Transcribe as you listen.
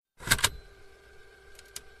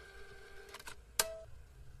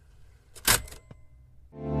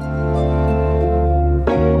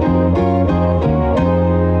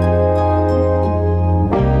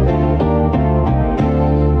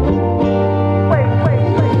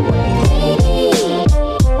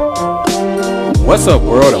What's up,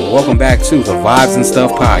 world, and welcome back to the Vibes and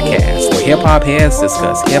Stuff podcast, where hip-hop heads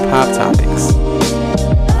discuss hip-hop topics.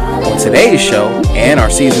 On today's show, and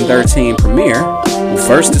our season 13 premiere, we'll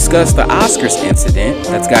first discuss the Oscars incident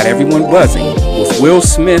that's got everyone buzzing, with Will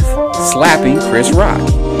Smith slapping Chris Rock.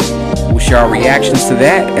 We'll share our reactions to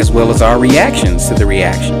that, as well as our reactions to the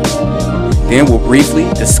reactions. Then we'll briefly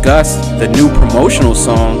discuss the new promotional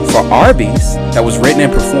song for Arby's that was written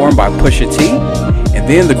and performed by Pusha T. And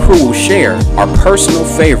then the crew will share our personal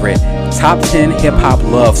favorite top 10 hip-hop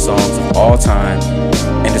love songs of all time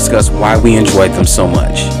and discuss why we enjoyed them so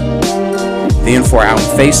much. Then for our album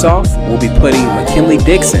Faceoff, we'll be putting McKinley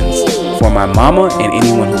Dixon's For My Mama and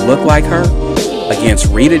Anyone Who Looked Like Her against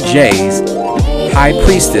Rita J's High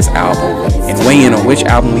Priestess album and weigh in on which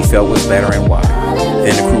album we felt was better and why.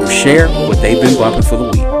 Then the crew will share what they've been bumping for the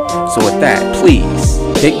week. So with that, please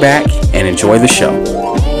kick back and enjoy the show.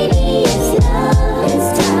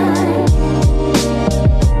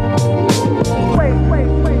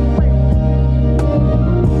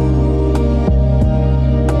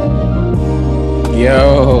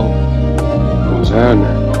 Yo. What's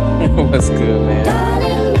happening? What's good, man?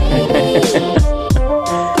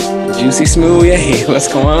 Juicy Smooth, hey, what's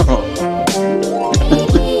going on?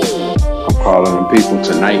 I'm calling them people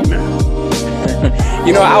tonight, man.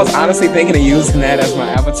 You know, I was honestly thinking of using that as my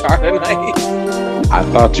avatar tonight. I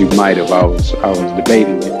thought you might have. I was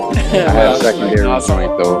debating it. I had a secondary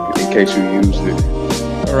point though, in case you used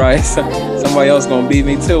it. All right, somebody else gonna beat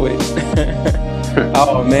me to it.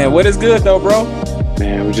 Oh man, what is good though, bro?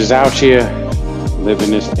 Man, we're just out here living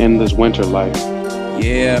this endless winter life.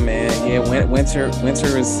 Yeah, man. Yeah, winter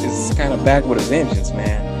is kind of back with a vengeance,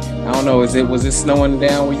 man. I don't know. Was it snowing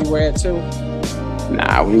down where you were at too?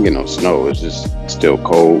 Nah, we didn't get no snow. It's just still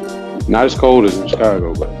cold. Not as cold as in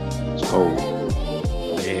Chicago, but it's cold.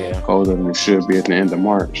 Yeah, colder than it should be at the end of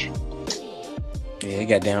March. Yeah, it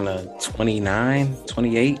got down to 29,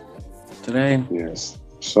 28 today. Yes,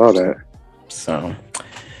 saw that. So,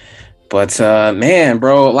 but man,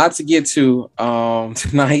 bro, a lot to get to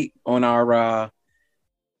tonight on our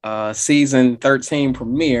season 13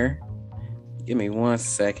 premiere. Give me 1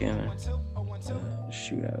 second.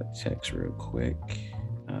 Shoot out a text real quick.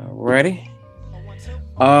 Ready?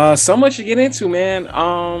 So much to get into, man.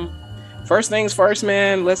 First things first,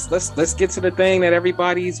 man. Let's get to the thing that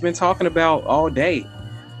everybody's been talking about all day.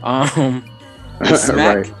 The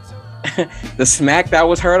smack. Right. The smack that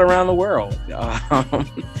was heard around the world.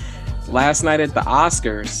 Last night at the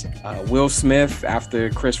Oscars, Will Smith, after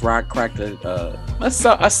Chris Rock cracked a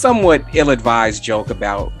somewhat ill-advised joke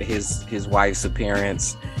about his wife's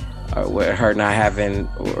appearance, with her not having,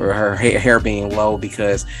 or her hair being low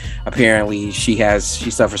because apparently she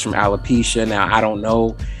suffers from alopecia. Now I don't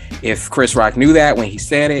know if Chris Rock knew that when he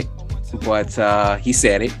said it, but he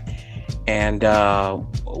said it, and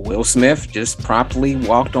Will Smith just promptly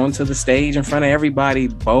walked onto the stage in front of everybody,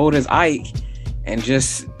 bold as Ike, and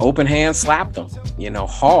just open hand slapped him,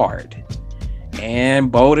 hard. And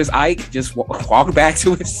bold as Ike just walked back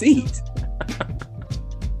to his seat.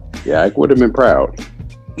 Yeah, Ike would have been proud.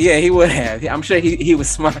 Yeah, he would have. I'm sure he was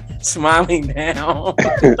smiling down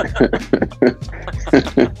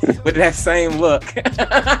with that same look.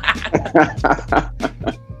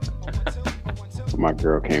 My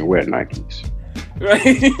girl can't wear Nikes.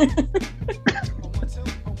 Right?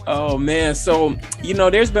 Oh man, so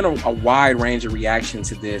there's been a wide range of reaction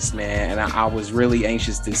to this, man, and I was really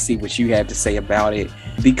anxious to see what you had to say about it,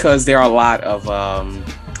 because there are a lot of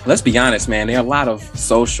let's be honest, man, there are a lot of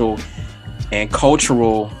social and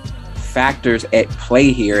cultural factors at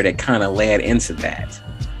play here that kind of led into that.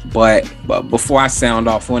 But before I sound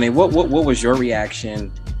off on it, what was your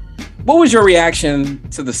reaction? What was your reaction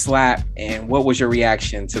to the slap, and what was your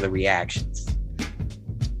reaction to the reactions?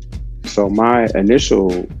 So my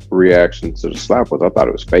initial reaction to the slap was I thought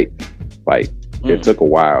it was fake. Like, it took a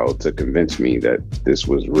while to convince me that this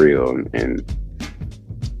was real, and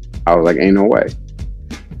I was like, ain't no way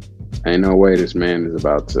this man is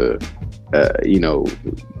about to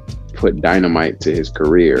put dynamite to his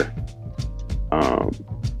career.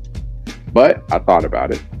 But I thought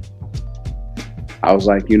about it. I was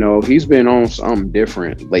like, he's been on something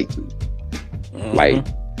different lately.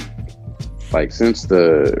 Mm-hmm. Like since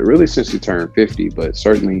he turned 50, but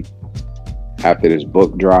certainly after this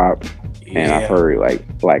book drop. Yeah. And I've heard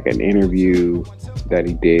like an interview that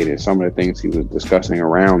he did and some of the things he was discussing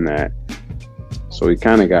around that. So he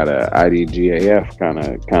kind of got a IDGAF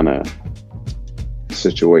kind of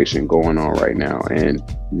situation going on right now. And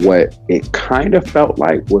what it kind of felt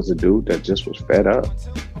like was a dude that just was fed up.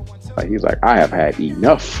 Like, he's like, I have had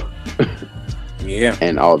enough. Yeah.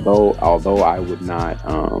 And although I would not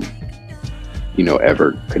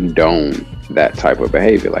ever condone that type of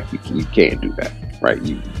behavior. Like you can't do that, right?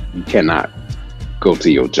 You cannot go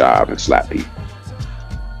to your job and slap people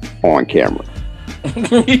on camera.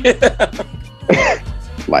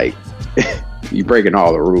 Like, you're breaking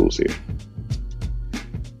all the rules here.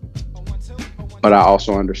 But I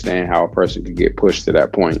also understand how a person could get pushed to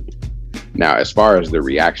that point. Now, as far as the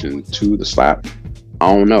reaction to the slap,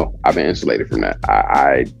 I don't know. I've been insulated from that.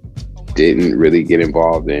 I didn't really get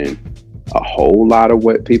involved in a whole lot of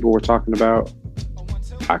what people were talking about.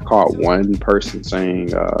 I caught one person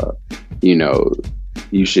saying,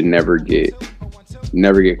 you should never get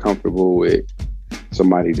comfortable with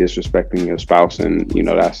somebody disrespecting your spouse, and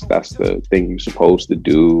that's the thing you're supposed to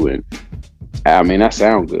do. And I mean, that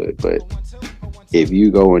sounds good, but if you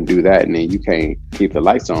go and do that and then you can't keep the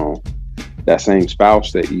lights on, that same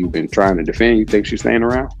spouse that you've been trying to defend, you think she's staying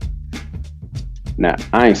around? Now,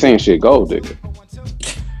 I ain't saying she a gold digger,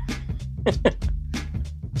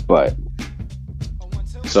 but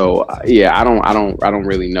so yeah, I don't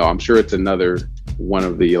really know. I'm sure it's another one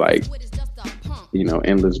of the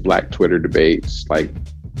endless Black Twitter debates, like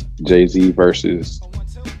Jay-Z versus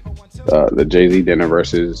the Jay-Z dinner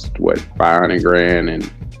versus what, $500,000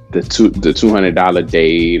 and the $200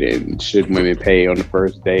 date, and should women pay on the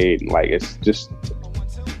first date? And like, it's just,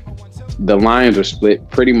 the lines are split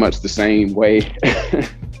pretty much the same way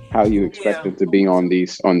how you expect it to be on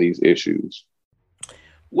these issues.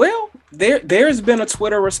 Well, there's been a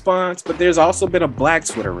Twitter response, but there's also been a Black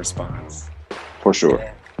Twitter response. For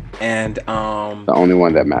sure. And the only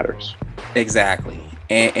one that matters. Exactly.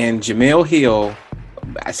 And Jemele Hill,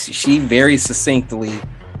 she very succinctly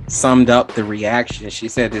summed up the reaction. She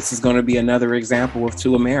said, this is going to be another example of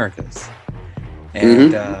two Americas.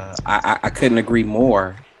 And I couldn't agree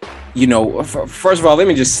more. First of all, let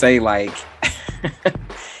me just say, like,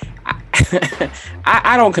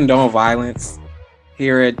 I don't condone violence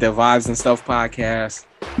here at the Vibes and Stuff podcast,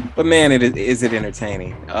 but man, is it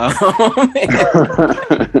entertaining.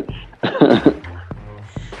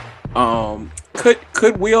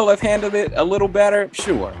 Could Will have handled it a little better?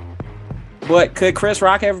 Sure. But could Chris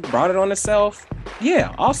Rock have brought it on himself?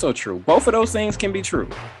 Yeah, also true. Both of those things can be true.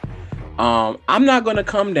 I'm not going to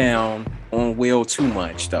come down on Will too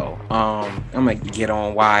much, though. I'm going to get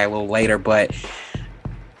on why a little later, but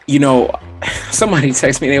somebody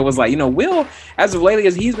texted me, they was like, Will, as of lately,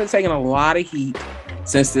 he's been taking a lot of heat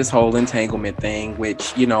since this whole entanglement thing,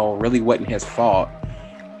 which, really wasn't his fault.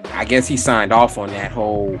 I guess he signed off on that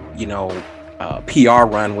whole, PR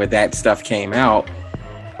run where that stuff came out.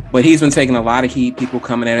 But he's been taking a lot of heat, people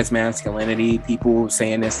coming at his masculinity, people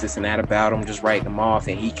saying this and that about him, just writing him off.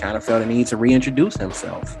 And he kind of felt a need to reintroduce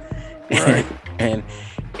himself. Right. and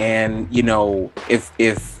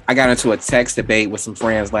if I got into a text debate with some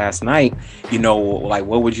friends last night, like,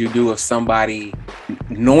 what would you do if somebody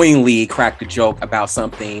knowingly cracked a joke about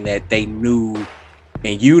something that they knew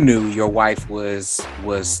and you knew your wife was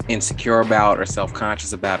insecure about or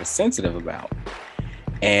self-conscious about or sensitive about?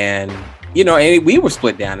 And and we were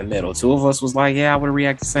split down the middle. Two of us was like, yeah, I would have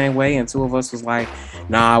reacted the same way. And two of us was like,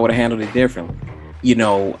 nah, I would have handled it differently.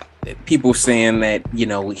 People saying that,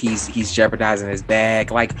 he's jeopardizing his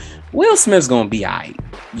bag. Like, Will Smith's going to be all right.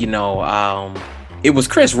 It was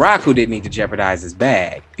Chris Rock who didn't need to jeopardize his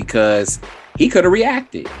bag because he could have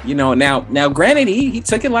reacted. Now, granted, he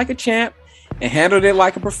took it like a champ and handled it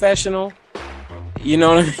like a professional. You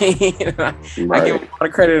know what I mean? Right. I give him all the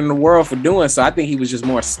credit in the world for doing so. I think he was just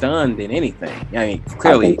more stunned than anything. I mean,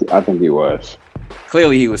 clearly, I think he was.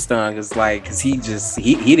 Clearly, he was stunned because he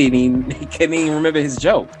couldn't even remember his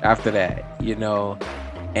joke after that.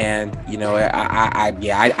 And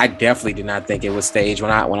I definitely did not think it was staged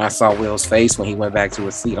when I saw Will's face when he went back to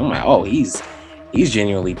his seat. I'm like, oh, he's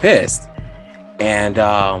genuinely pissed. And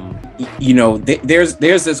there's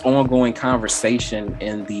this ongoing conversation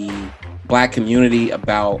in the Black community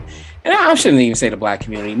about, and I shouldn't even say the Black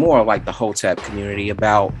community, more like the Hotep community,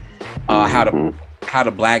 about how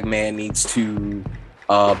the Black man needs to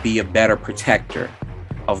be a better protector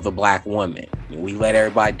of the Black woman. We let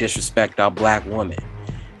everybody disrespect our Black woman,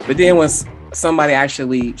 but then when somebody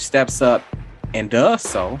actually steps up and does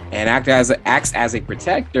so and acts as a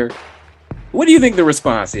protector, what do you think the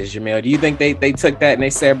response is, Jemele? Do you think they took that and they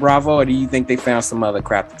said bravo, or do you think they found some other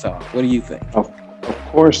crap to talk? What do you think? Of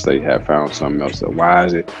course they have found something else. Why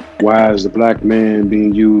is the Black man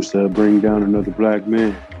being used to bring down another Black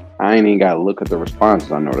man? I ain't even got to look at the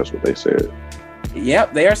responses. I know that's what they said.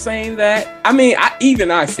 Yep, they are saying that. I mean,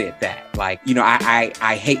 I said that. Like,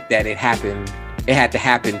 I hate that it happened. It had to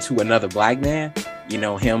happen to another Black man.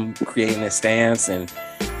 Him creating a stance, and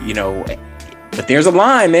But there's a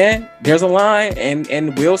line, man. There's a line,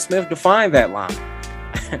 and Will Smith defined that line.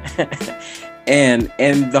 and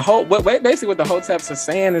the whole basically what the Hoteps are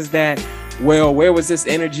saying is that, well, where was this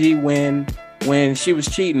energy when she was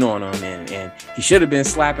cheating on him, and he should have been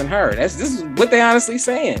slapping her? This is what they honestly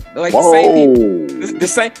saying. Like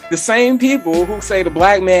the same people who say the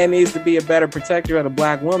black man needs to be a better protector of the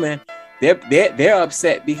black woman, they're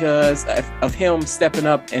upset because of him stepping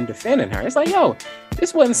up and defending her. It's like, yo,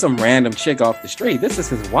 this wasn't some random chick off the street. This is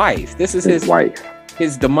his wife. This is his wife.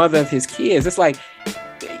 The mother of his kids. It's like,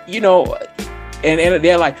 you know, and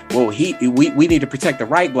they're like, well, we need to protect the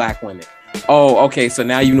right black women. Oh, okay. So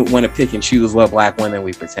now you want to pick and choose what black women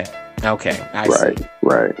we protect. Okay, I see.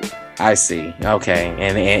 Right. I see. Okay,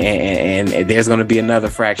 and there's going to be another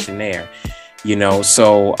fraction there, you know.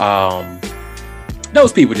 So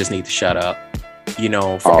those people just need to shut up, you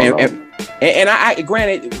know. And I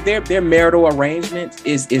granted their marital arrangement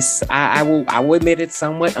is I will admit it's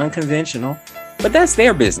somewhat unconventional, but that's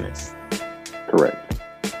their business. Correct.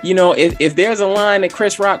 You know, if there's a line that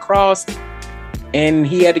Chris Rock crossed and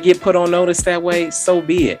he had to get put on notice that way, so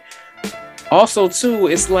be it. Also, too,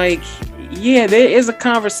 it's like, yeah, there is a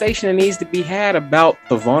conversation that needs to be had about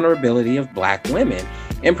the vulnerability of black women,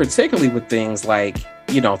 and particularly with things like,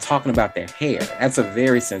 you know, talking about their hair. That's a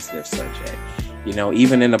very sensitive subject. You know,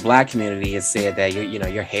 even in the black community, it's said that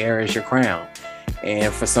your hair is your crown.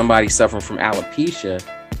 And for somebody suffering from alopecia,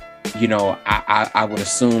 you know, I would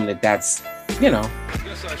assume that's, you know,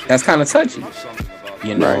 that's kind of touchy,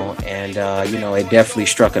 you know, right. And, you know, it definitely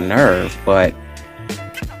struck a nerve, but,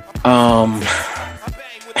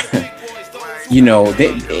 you know,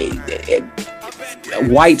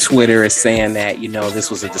 white Twitter is saying that, you know, this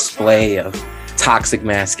was a display of toxic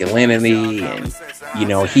masculinity, and, you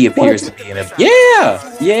know, he appears to be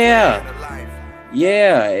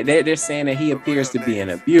they're saying that he appears to be an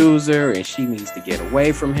abuser and she needs to get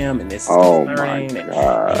away from him, and this is concerning.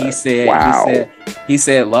 And he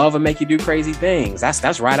said love will make you do crazy things.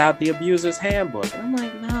 That's right out the abuser's handbook. And I'm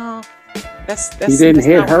like, no, that's he didn't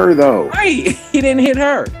hit her though. Right. He didn't hit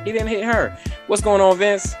her. What's going on,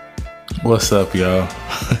 Vince? What's up, y'all?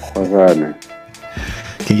 What's happening?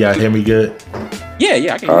 Can y'all hear me good?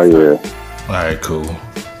 Yeah, I can. Oh yeah. All right, cool.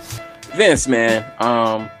 Vince, man,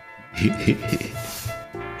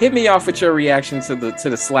 hit me off with your reaction to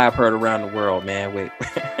the slap heard around the world, man, with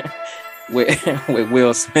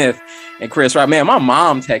Will Smith and Chris Rock. Man, my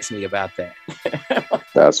mom texted me about that.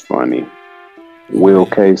 That's funny. Will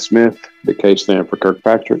K. Smith. The K stand for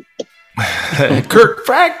Kirkpatrick.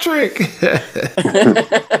 Kirkpatrick.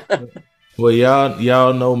 Well,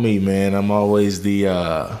 y'all know me, man. I'm always the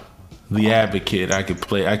advocate. I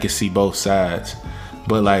could see both sides.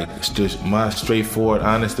 But like, just my straightforward,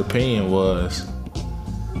 honest opinion was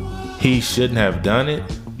he shouldn't have done it.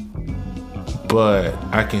 But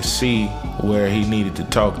I can see where he needed to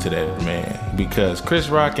talk to that man, because Chris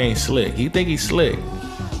Rock ain't slick. He think he's slick.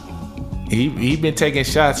 He been taking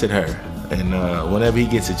shots at her, and whenever he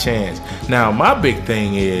gets a chance. Now, my big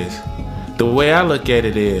thing is, the way I look at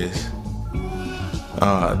it is,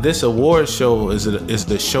 this award show is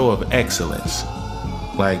the show of excellence.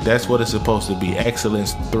 Like, that's what it's supposed to be,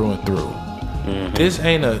 excellence through and through.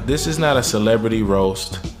 Mm-hmm. This is not a celebrity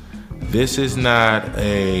roast. This is not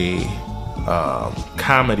a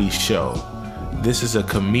comedy show. This is a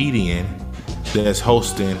comedian that's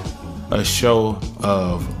hosting a show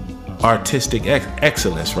of artistic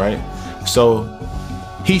excellence, right? So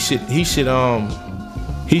he should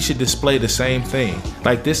display the same thing.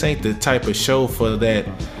 Like, this ain't the type of show for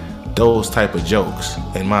those type of jokes,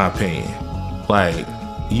 in my opinion. Like,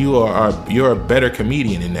 you're a better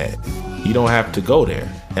comedian than that. You don't have to go there.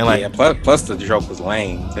 And like, yeah, plus the joke was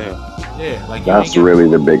lame too. Yeah, like, that's really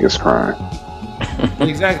the biggest crime.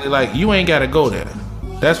 Exactly. Like, you ain't gotta go there.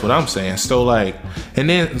 That's what I'm saying. So like, and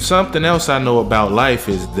then something else I know about life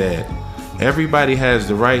is that everybody has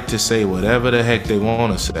the right to say whatever the heck they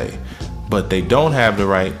want to say, but they don't have the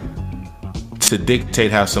right to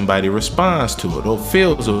dictate how somebody responds to it or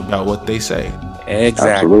feels about what they say.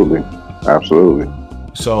 Exactly. Absolutely.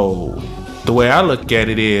 So the way I look at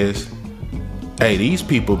it is, hey, these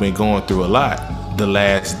people been going through a lot the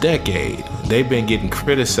last decade. They've been getting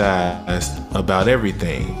criticized about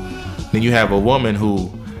everything. Then you have a woman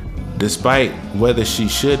who, despite whether she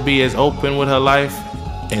should be as open with her life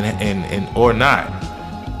and or not,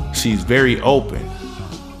 she's very open.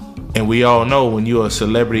 And we all know when you're a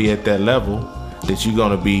celebrity at that level that you're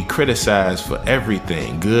gonna be criticized for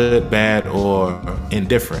everything, good, bad, or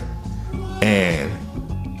indifferent. And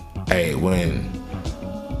hey, when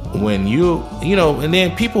when you know, and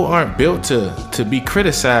then people aren't built to be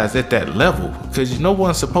criticized at that level, because no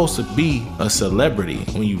one's supposed to be a celebrity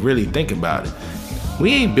when you really think about it.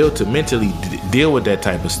 We ain't built to mentally deal with that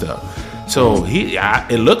type of stuff. So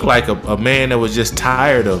it looked like a man that was just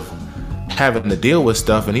tired of having to deal with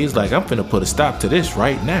stuff, and he's like, I'm finna put a stop to this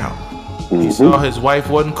right now. Mm-hmm. He saw his wife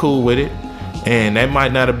wasn't cool with it, and that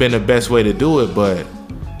might not have been the best way to do it, but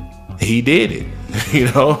he did it, you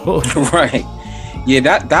know? Right. Yeah,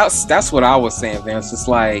 that's what I was saying, Vince. It's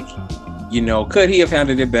like, you know, could he have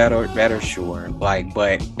handled it better? Sure. Like,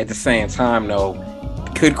 but at the same time, though,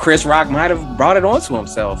 could Chris Rock might have brought it onto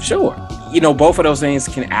himself? Sure. You know, both of those things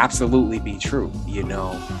can absolutely be true, you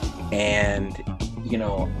know, and, you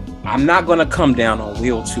know, I'm not going to come down on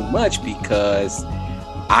Will too much, because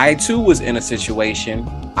I too was in a situation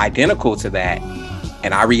identical to that,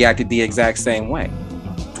 and I reacted the exact same way,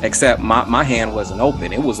 except my hand wasn't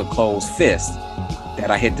open. It was a closed fist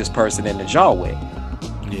that I hit this person in the jaw with.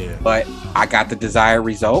 Yeah. But I got the desired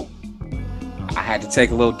result. I had to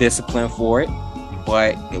take a little discipline for it,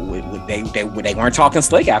 but they weren't talking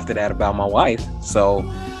slick after that about my wife. So,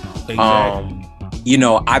 exactly. You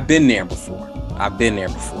know, I've been there before.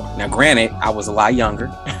 Now, granted, I was a lot younger,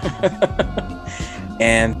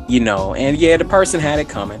 and you know, and yeah, the person had it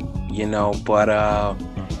coming, you know, but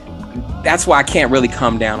that's why I can't really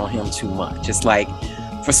come down on him too much. It's like,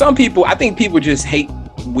 for some people, I think people just hate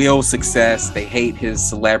Will's success. They hate his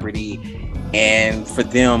celebrity, and for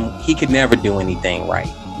them, he could never do anything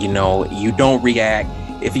right. You know, you don't react.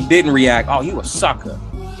 If he didn't react, oh, you a sucker.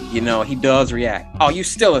 You know, he does react. Oh, you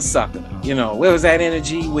still a sucker. You know, where was that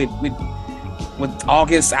energy with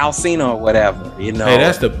August Alsina or whatever, you know? Hey,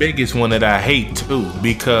 that's the biggest one that I hate too,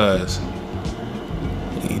 because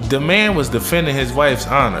the man was defending his wife's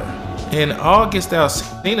honor. In August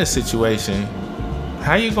Alsina situation,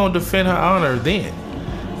 how you gonna defend her honor then?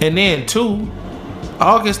 And then two,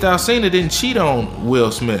 August Alsina didn't cheat on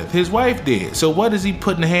Will Smith. His wife did. So what is he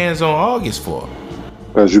putting hands on August for?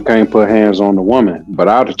 Because you can't put hands on the woman. But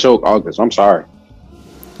I would have choked August. I'm sorry.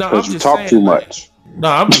 Because you talk too much.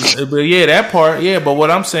 No, but yeah, that part, yeah. But what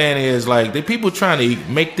I'm saying is, like, the people trying to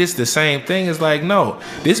make this the same thing is like, no,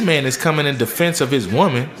 this man is coming in defense of his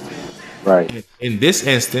woman, right? In this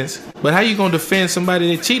instance, but how you gonna defend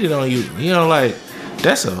somebody that cheated on you? You know, like,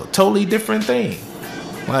 that's a totally different thing.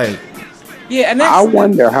 Like, yeah, and I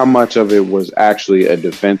wonder how much of it was actually a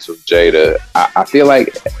defense of Jada. I feel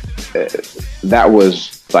like that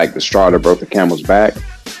was like the straw that broke the camel's back.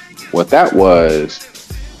 What that was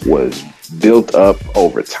built up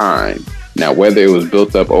over time. Now, whether it was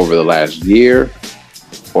built up over the last year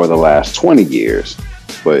or the last 20 years,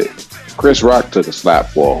 but Chris Rock took a slap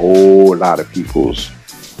for a whole lot of people's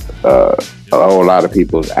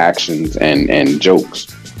actions and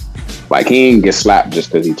jokes. Like, he didn't get slapped just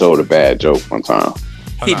because he told a bad joke one time.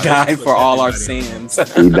 He died for all our sins.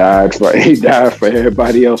 He died for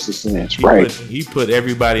everybody else's sins, right? He put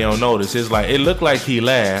everybody on notice. It's like, it looked like he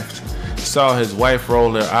laughed, saw his wife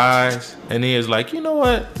roll her eyes, and he was like, you know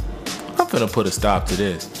what? I'm finna put a stop to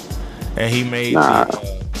this. And he made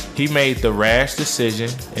the rash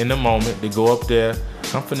decision in the moment to go up there.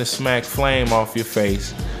 I'm finna smack flame off your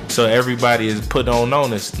face. So everybody is put on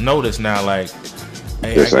notice now, like,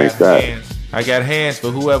 hey, I got hands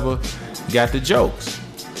for whoever got the jokes.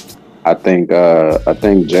 I think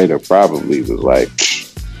Jada probably was like,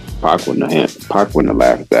 Pac wouldn't have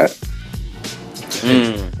laughed at that.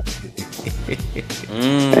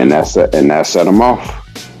 And that set him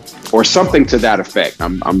off, or something to that effect.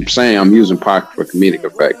 I'm saying I'm using Pac for comedic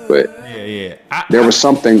effect, but there was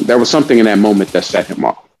something in that moment that set him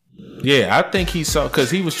off. Yeah, I think he saw, because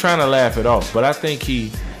he was trying to laugh it off, but I think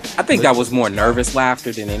that was more nervous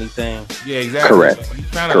laughter than anything. Yeah, exactly. Correct. He was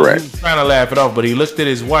trying to laugh it off, but he looked at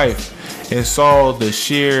his wife and saw the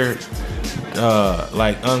sheer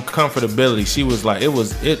like uncomfortability. She was like, it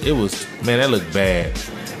was man, that looked bad.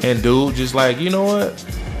 And dude just like, you know what?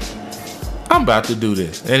 I'm about to do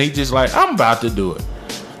this. And he just like, I'm about to do it.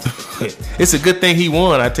 It's a good thing he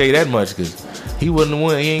won, I tell you that much, because he wouldn't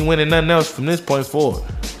win. He ain't winning nothing else from this point forward.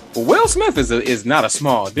 Well, Will Smith is not a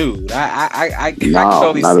small dude. I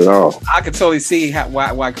not at all. I could totally see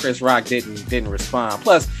why Chris Rock didn't respond.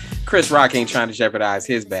 Plus, Chris Rock ain't trying to jeopardize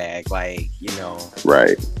his bag. Like, you know,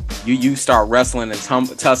 right? You start wrestling and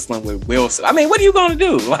tussling with Will Smith. I mean, what are you gonna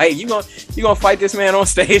do? Like, you gonna fight this man on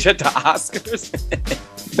stage at the Oscars?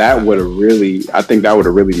 That would have really, I think that would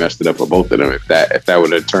have really messed it up for both of them if that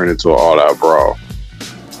would have turned into an all-out brawl.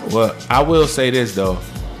 Well, I will say this though,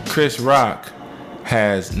 Chris Rock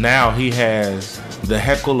has the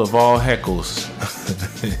heckle of all heckles.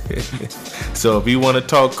 So if you want to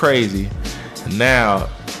talk crazy, now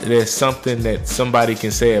there's something that somebody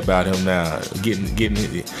can say about him now,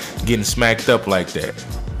 getting smacked up like that.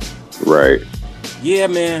 Right. Yeah,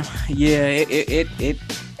 man. Yeah, it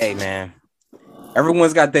hey, man.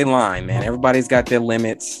 Everyone's got their line, man. Everybody's got their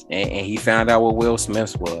limits, and he found out what Will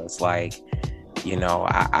Smith's was. Like, you know,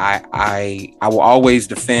 I will always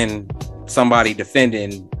defend somebody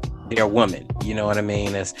defending their woman. You know what I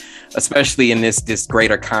mean? Especially in this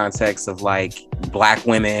greater context of like black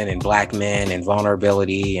women and black men and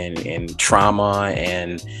vulnerability and trauma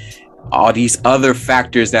and all these other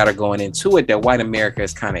factors that are going into it that white America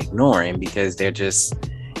is kind of ignoring because they're just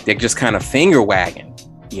kind of finger wagging,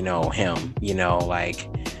 you know, him, you know, like,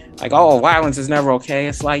 oh, violence is never okay.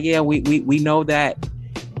 It's like, yeah, we know that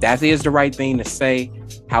is the right thing to say.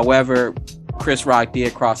 However, Chris Rock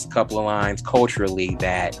did cross a couple of lines culturally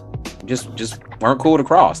that just weren't cool to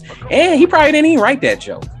cross. And he probably didn't even write that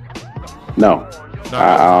joke. No.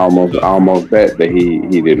 I almost bet that he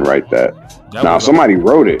didn't write that. Now somebody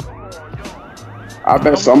wrote it. I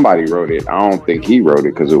bet somebody wrote it. I don't think he wrote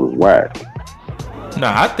it because it was whack.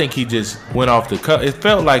 I think he just went off the cuff. It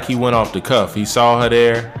felt like he went off the cuff. He saw her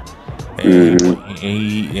there, and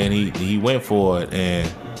he went for it. And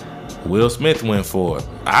Will Smith went for it.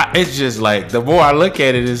 It's just like the more I look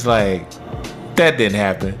at it, it's like that didn't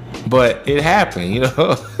happen, but it happened. You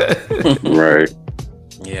know, right?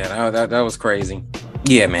 Yeah, that was crazy.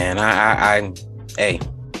 Yeah, man. Hey.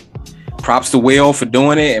 Props to Will for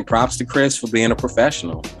doing it, and props to Chris for being a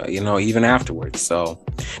professional. You know, even afterwards. So,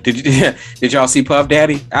 did y'all see Puff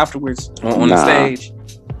Daddy afterwards on the stage?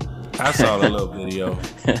 I saw the little video.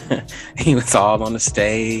 He was all on the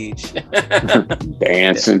stage,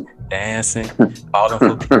 dancing. All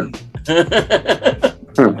them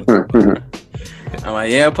I'm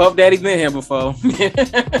like, yeah, Puff Daddy's been here before.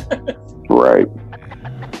 Right.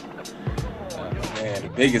 Man,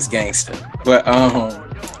 the biggest gangster. But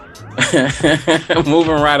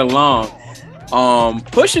moving right along,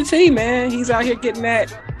 Pusha T, man, he's out here getting that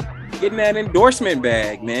endorsement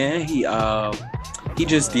bag, man. He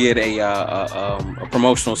just did a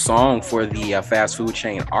promotional song for the fast food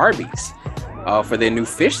chain Arby's for their new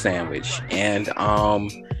fish sandwich, and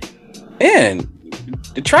man,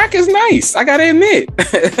 the track is nice. I gotta admit,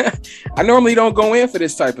 I normally don't go in for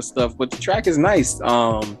this type of stuff, but the track is nice.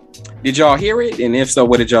 Did y'all hear it? And if so,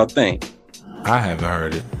 what did y'all think? I haven't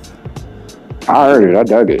heard it. I heard it. I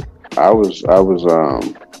dug it. I was,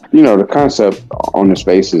 you know, the concept on the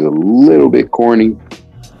space is a little bit corny.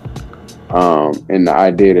 And the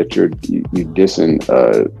idea that you dissing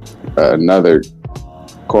another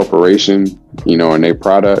corporation, you know, and their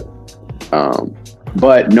product.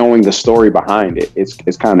 But knowing the story behind it,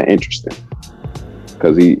 it's kind of interesting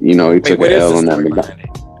because he took an L on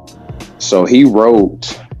that. So he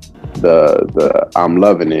wrote the I'm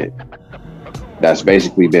loving it. That's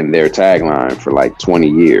basically been their tagline for like 20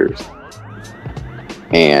 years.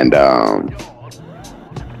 And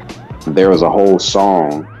there was a whole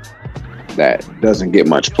song that doesn't get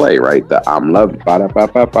much play, right? The I'm loving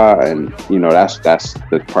ba-da-ba-ba-ba, and you know that's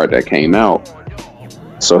the part that came out.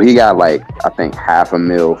 So he got like I think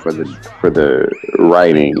 $500,000 for the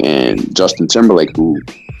writing, and Justin Timberlake, who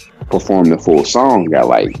performed the full song, got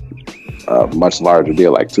like a much larger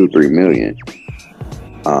deal, like 2-3 million.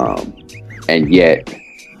 And yet,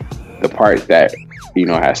 the part that, you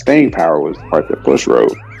know, has staying power was the part that Push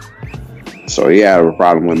wrote. So he had a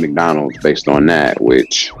problem with McDonald's based on that,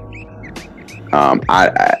 which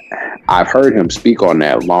I've heard him speak on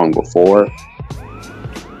that long before,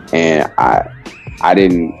 and I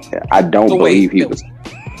don't believe he was.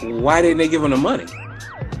 Why didn't they give him the money?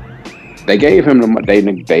 They gave him the.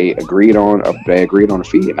 They agreed on a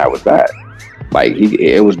fee, and that was that. Like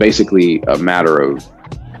it was basically a matter of.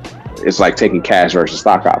 It's like taking cash versus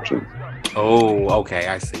stock option. Oh, okay.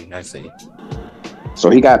 I see. So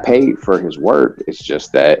he got paid for his work. It's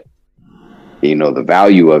just that, you know, the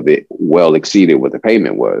value of it well exceeded what the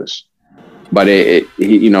payment was. But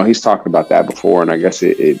he's talked about that before, and I guess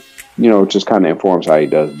it just kind of informs how he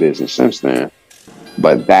does business since then.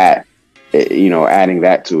 But that, adding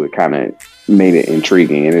that to it kind of made it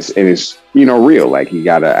intriguing, and it's real. Like he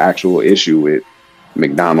got an actual issue with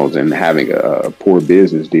McDonald's and having a poor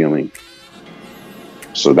business dealing.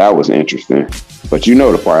 So that was interesting. But you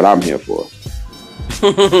know the part I'm here for.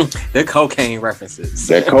 The cocaine references.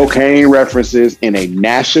 The cocaine references in a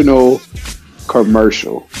national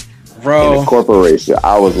commercial. Bro. In a corporation.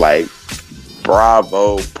 I was like,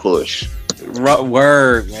 bravo, Push.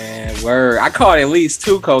 Word, man. Word. I caught at least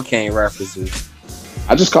 2 cocaine references.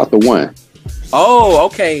 I just caught the one. Oh,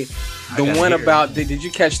 okay. The one about, did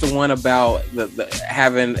you catch the one about the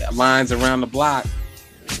having lines around the block?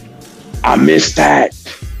 I missed that.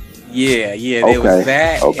 Yeah. There was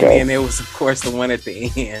that, and then there was, of course, the one at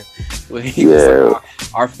the end where he was like,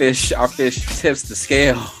 our fish tips the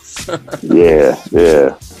scales. yeah.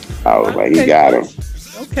 I was like, he got him.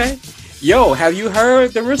 Okay. Yo, have you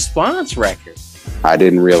heard the Response record? I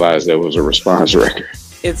didn't realize there was a Response record.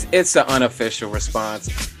 It's an unofficial Response.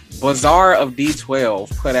 Bazaar of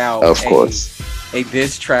D12 put out a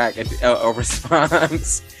diss track, a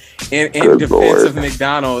Response in defense of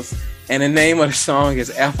McDonald's, and the name of the song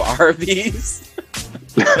is F Arby's.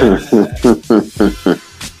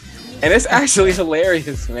 And it's actually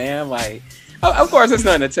hilarious, man. Like, of course, it's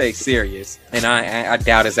nothing to take serious, and I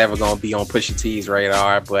doubt it's ever going to be on Pusha T's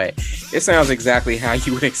radar, but it sounds exactly how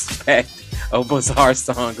you would expect a Bazaar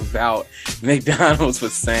song about McDonald's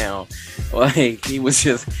would sound. Like, it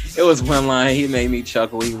was one line, he made me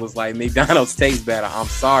chuckle. He was like, McDonald's tastes better. I'm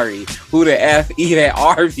sorry. Who the F eat at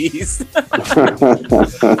Arby's?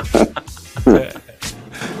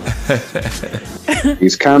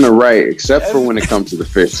 He's kind of right, except for when it comes to the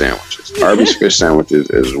fish sandwiches. Arby's fish sandwiches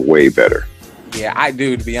is way better. Yeah, I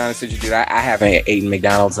do. To be honest with you, dude, I haven't eaten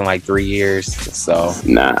McDonald's in like 3 years. So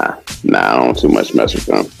nah, I don't too much mess with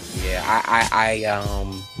them. Yeah,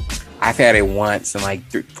 I've had it once, and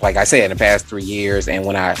like I said, in the past 3 years, and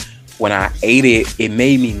when I ate it, it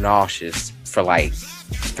made me nauseous for like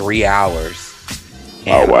 3 hours.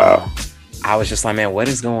 And, oh wow. I was just like, man, what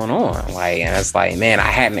is going on? Like, and it's like, man, I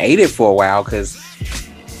hadn't ate it for a while because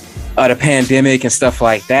of the pandemic and stuff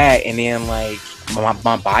like that. And then like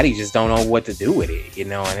my body just don't know what to do with it, you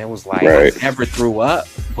know? And it was like, I never threw up,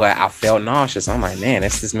 but I felt nauseous. I'm like, man,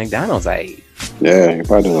 it's this McDonald's I ate. Yeah, you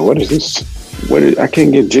probably don't know, what is this? I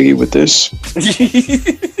can't get jiggy with this.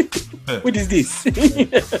 What is this?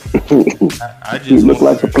 I just you look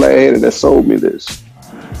like a player that sold me this.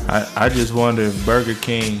 I just wonder if Burger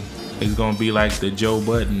King is gonna be like the Joe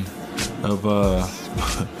Budden of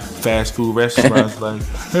fast food restaurants. Like,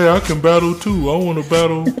 hey, I can battle too. I want to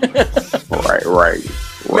battle. Right.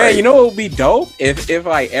 Man, you know what would be dope if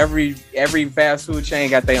like every fast food chain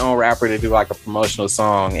got their own rapper to do like a promotional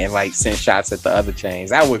song and like send shots at the other chains.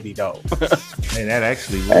 That would be dope. Hey, that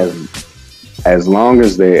actually would. As long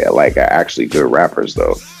as they like are actually good rappers,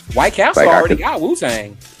 though. White Castle already got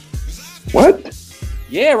Wu-Tang. What?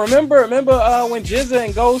 Yeah, remember when Jizza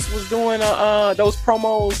and Ghost was doing those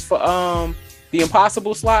promos for the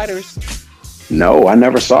Impossible Sliders? No, I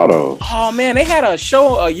never saw those. Oh man, they had a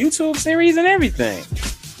show, a YouTube series and everything.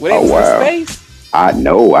 Where they was in space. I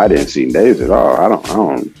didn't see those at all.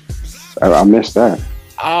 I missed that.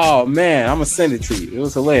 Oh man, I'm gonna send it to you. It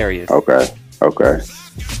was hilarious. Okay.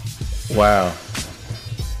 Wow.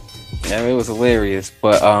 Yeah, it was hilarious.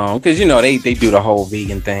 But because you know they do the whole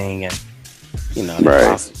vegan thing, and you know the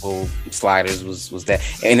Impossible Sliders was that,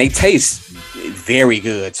 and they taste very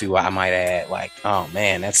good too, I might add. Like, oh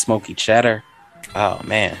man, that smoky cheddar. Oh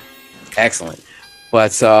man, excellent.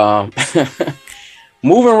 But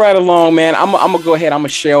moving right along, man, I'm gonna go ahead. I'm gonna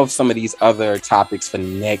shelve some of these other topics for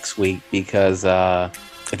next week because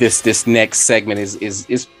this next segment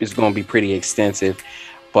is gonna be pretty extensive.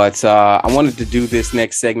 But I wanted to do this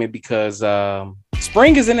next segment because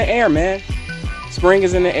spring is in the air, man. Spring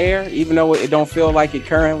is in the air, even though it don't feel like it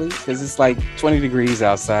currently because it's like 20 degrees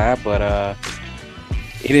outside. But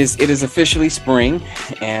it is officially spring,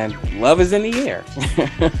 and love is in the air.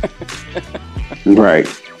 Right.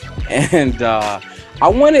 And I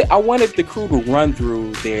wanted the crew to run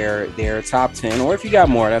through their top 10, or if you got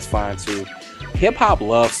more, that's fine too. Hip hop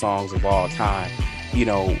love songs of all time. You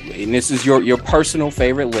know, and this is your personal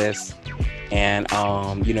favorite list, and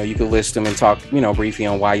you know, you can list them and talk, you know, briefly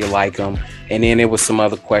on why you like them, and then there was some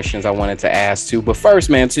other questions I wanted to ask too. But first,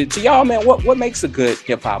 man, to y'all, man, what makes a good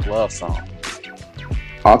hip hop love song?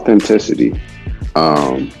 Authenticity.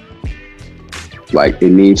 Like,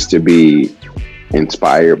 it needs to be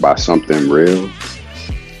inspired by something real,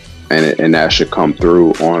 and that should come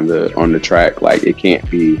through on the track. Like, it can't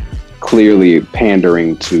be clearly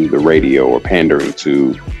pandering to the radio or pandering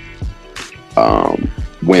to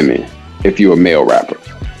women if you're a male rapper.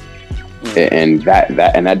 And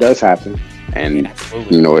that does happen, and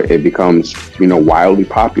you know, it becomes, you know, wildly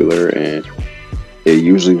popular, and it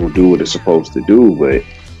usually will do what it's supposed to do, but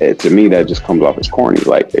to me that just comes off as corny.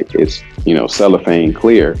 Like, it's, you know, cellophane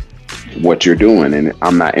clear what you're doing, and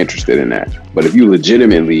I'm not interested in that. But if you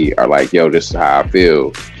legitimately are like, yo, this is how I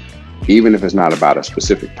feel, even if it's not about a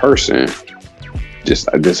specific person, just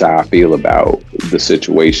this is how I feel about the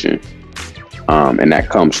situation, and that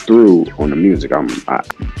comes through on the music, I'm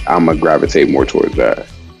gonna gravitate more towards that.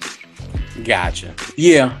 Gotcha.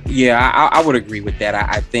 Yeah, I would agree with that.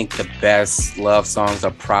 I think the best love songs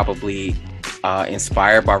are probably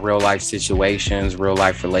inspired by real life situations, real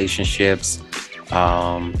life relationships.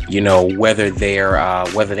 You know, whether they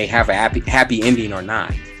have a happy ending or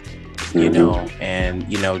not. You know,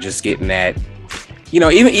 and you know, just getting that. You know,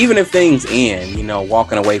 even if things end, you know,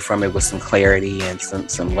 walking away from it with some clarity and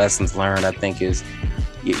some lessons learned, I think is,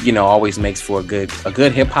 you know, always makes for a good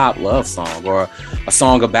hip hop love song, or a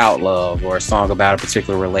song about love, or a song about a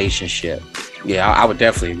particular relationship. Yeah, I would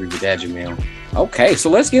definitely agree with that, Jamil. Okay, so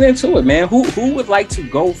let's get into it, man. Who would like to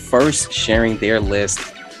go first, sharing their list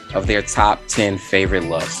of their top 10 favorite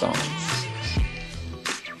love songs?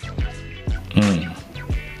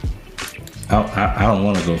 I don't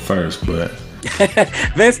want to go first, but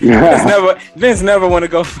Vince never want to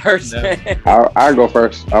go first. I'll go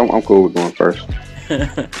first. I'm cool with going first.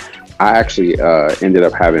 I actually ended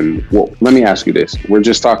up having. Well, let me ask you this: we're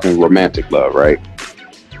just talking romantic love, right?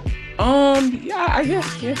 Yeah, I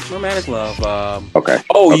guess, yeah, romantic love. Okay.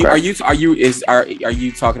 Oh, okay. Are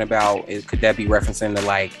you talking about? Could that be referencing to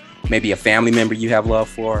like maybe a family member you have love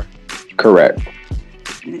for? Correct.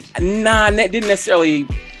 Nah, that didn't necessarily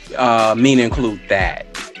mean to include that.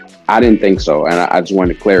 I didn't think so, and I just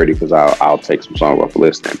wanted clarity because I'll take some songs off the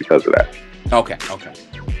list then because of that. Okay.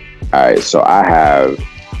 All right, so I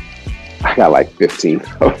got like 15.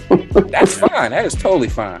 That's fine. That is totally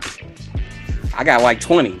fine. I got like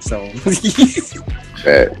 20, so.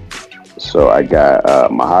 So I got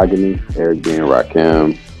Mahogany, Eric B. and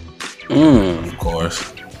Rakim. Of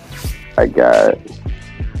course. I got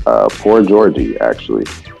Poor Georgie, actually.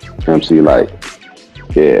 MC Light.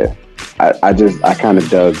 Yeah. I kind of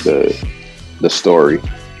dug the story.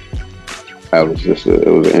 That was it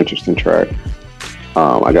was an interesting track.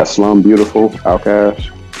 I got Slum Beautiful,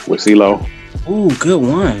 Outkast with CeeLo. Ooh, good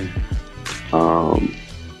one.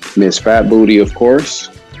 Miss Fat Booty, of course.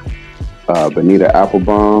 Bonita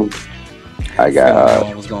Applebaum. I got.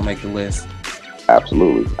 I was gonna make the list.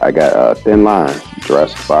 Absolutely. I got Thin Line,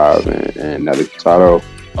 Jurassic 5, and Nelly Furtado.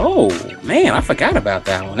 Oh man, I forgot about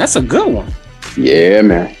that one. That's a good one. Yeah,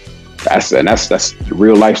 man. That's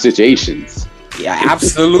real life situations. Yeah,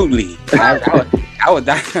 absolutely. That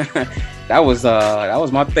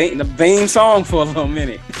was my theme song for a little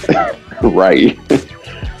minute. Right.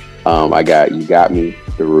 I got You Got Me,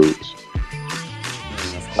 The Roots.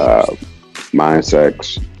 Mind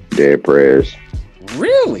Sex, Dead Prayers.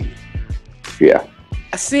 Really? Yeah.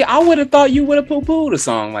 See, I would have thought you would have poo-pooed a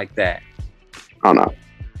song like that. Oh no.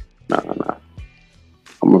 No.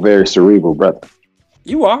 I'm a very cerebral brother.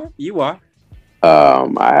 You are.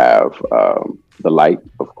 I have The Light,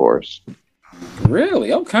 of course.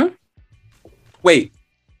 Really? Okay. Wait,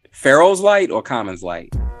 Pharaoh's Light or Common's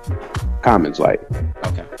Light? Common's Light.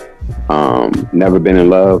 Okay. Never Been in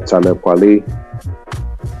Love, Talib Kweli.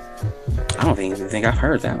 I don't even think I've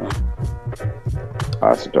heard that one. Oh,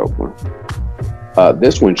 that's a dope one.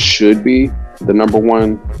 This one should be the number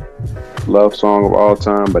one love song of all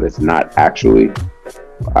time, but it's not actually.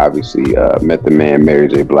 Obviously, Method Man, Mary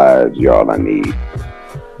J. Blige, You're All I Need.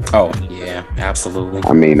 Oh yeah, absolutely.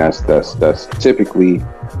 I mean, that's typically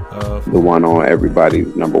the one on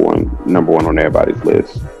everybody's number one on everybody's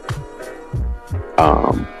list.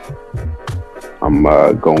 I'm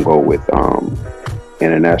gonna go with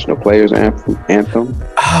International Players Anthem.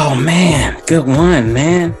 Oh man, good one,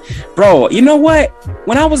 man. Bro, you know what?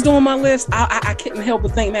 When I was doing my list, I couldn't help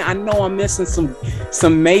but think, man, I know I'm missing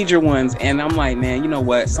some major ones, and I'm like, man, you know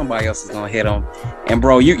what? Somebody else is gonna hit them. And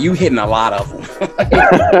bro, you hitting a lot of them.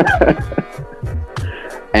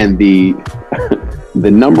 And the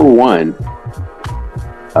number one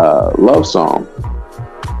love song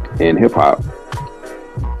in hip hop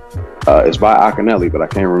is by McKinley, but I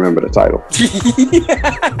can't remember the title.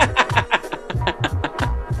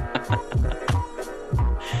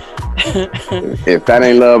 If that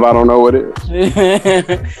ain't love, I don't know what is.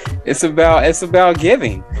 It's about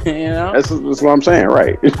giving, you know. That's what I'm saying,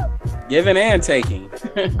 right? Giving and taking.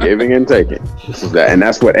 Giving and taking. This is that, and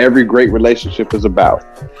that's what every great relationship is about.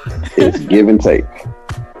 It's give and take.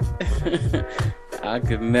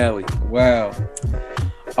 McKinley. Wow.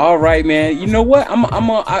 All right, man. You know what? I'm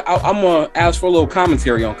gonna ask for a little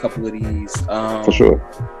commentary on a couple of these. For sure.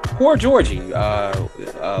 Poor Georgie.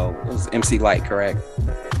 Was MC Light, correct?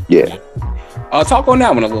 Yeah. Talk on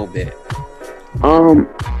that one a little bit.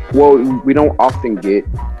 Well, we don't often get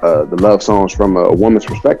the love songs from a woman's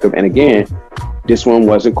perspective, and again, this one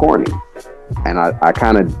wasn't corny, and I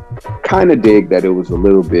kind of dig that it was a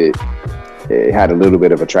little bit. It had a little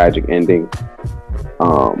bit of a tragic ending.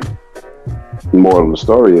 The moral of the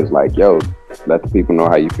story is like, yo, let the people know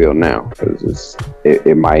how you feel now, because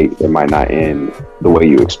it might not end the way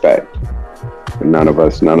you expect. And none of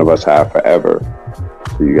us have forever.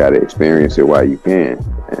 So you got to experience it while you can.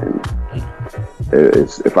 And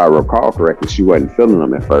if I recall correctly, she wasn't feeling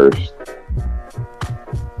them at first.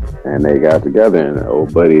 And they got together, and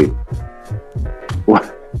old buddy,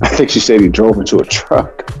 I think she said he drove into a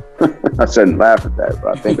truck. I shouldn't laugh at that,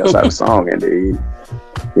 but I think that's how the song ended.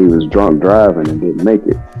 He was drunk driving and didn't make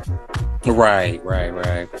it. Right.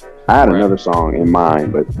 I had another song in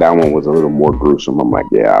mind, but that one was a little more gruesome. I'm like,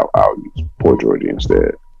 yeah, I'll use Poor Georgie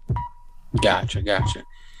instead. Gotcha.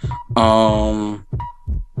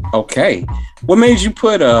 Okay. What made you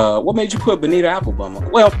put Bonita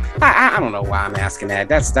Applebum? Well, I don't know why I'm asking that.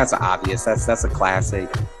 That's obvious. That's a classic.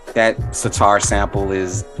 That sitar sample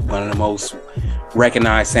is one of the most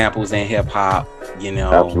recognized samples in hip hop, you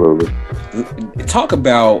know. Absolutely. Talk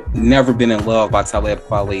about Never Been in Love by Talib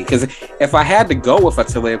Kweli. Because if I had to go with a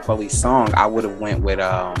Talib Kweli song, I would have went with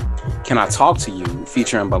Can I Talk to You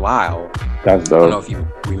featuring Belial. That's dope. I don't know if you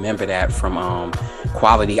remember that from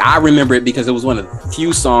Quality. I remember it because it was one of the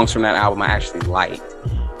few songs from that album I actually liked.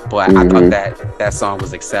 But I thought that song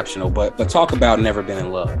was exceptional. But talk about Never Been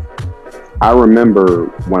in Love. I remember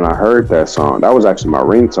when I heard that song, that was actually my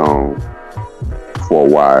ringtone for a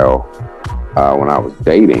while when I was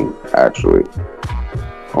dating, actually.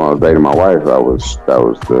 When I was dating my wife, that was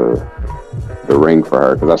the ring for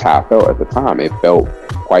her, because that's how I felt at the time. It felt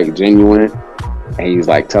quite genuine. And he's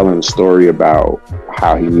like telling a story about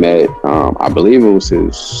how he met, I believe it was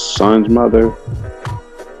his son's mother,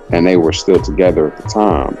 and they were still together at the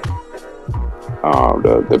time.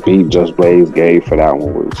 The beat Just Blaze gave for that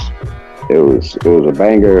one was a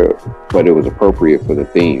banger, but it was appropriate for the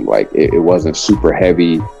theme. Like it wasn't super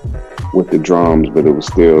heavy with the drums, but it was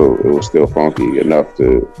still funky enough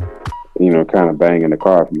to, kind of bang in the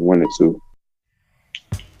car if you wanted to.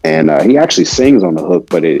 And he actually sings on the hook,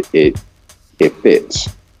 but it fits.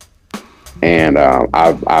 And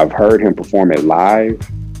I've heard him perform it live,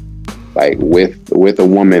 like with a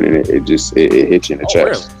woman, and it hits you in the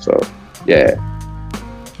chest. Really? So yeah.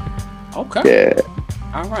 Okay. Yeah.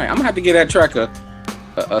 All right, I'm gonna have to give that track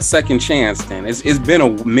a second chance. Then it's been a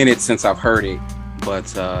minute since I've heard it,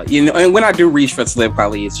 but and when I do reach for Talib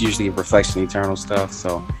Kweli, it's usually Reflection Eternal stuff.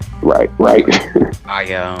 So right. I'm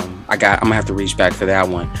gonna have to reach back for that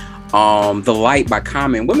one. The Light by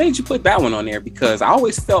Common. What made you put that one on there? Because I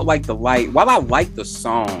always felt like The Light, while I liked the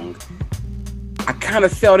song, I kind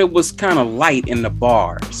of felt it was kind of light in the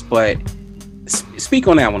bars. But speak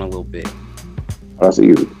on that one a little bit. That's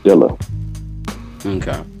easy. Dilla.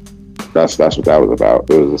 Okay. That's what that was about.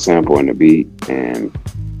 It was a sample in the beat, and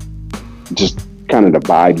just kind of the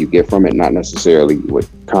vibe you get from it, not necessarily what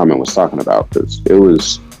Common was talking about, because it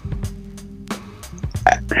was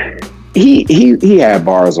he had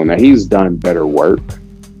bars on there. He's done better work,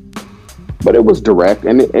 but it was direct,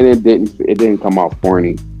 and it didn't come off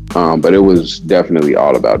corny. But it was definitely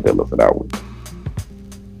all about Dilla for that one.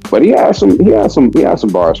 But he had some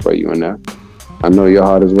bars for you in there. I know your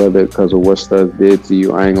heart is leather because of what Studs did to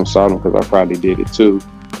you. I ain't gonna salt them because I probably did it too.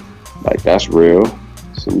 Like, that's real.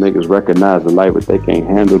 Some niggas recognize the light, but they can't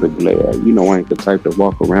handle the glare. You know I ain't the type to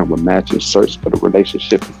walk around with matching shirts, but a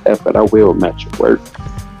relationship is effort. I will match your work.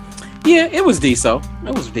 Yeah, it was decent.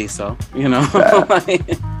 You know.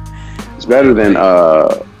 It's better than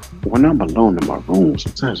when I'm alone in my room.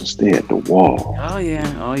 Sometimes I stare at the wall. Oh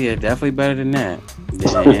yeah, definitely better than that.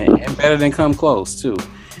 and better than Come Close too.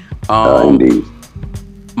 Indeed.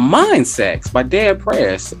 Mind Sex by Dead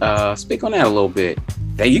Press. Speak on that a little bit.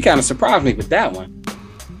 You kind of surprised me with that one.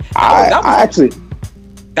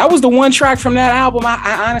 That was the one track from that album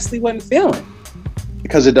I honestly wasn't feeling.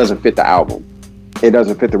 Because it doesn't fit the album. It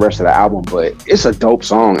doesn't fit the rest of the album, but it's a dope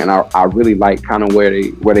song, and I really like kind of where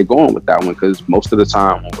they going with that one, because most of the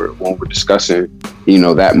time when we're discussing,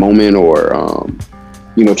 that moment or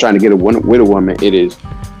trying to get with a woman, it is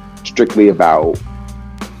strictly about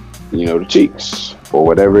the cheeks or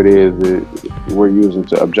whatever it is that we're using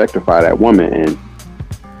to objectify that woman. And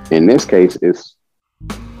in this case, it's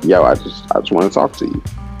I just want to talk to you.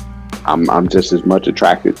 I'm just as much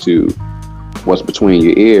attracted to what's between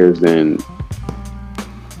your ears than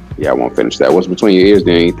I won't finish that. What's between your ears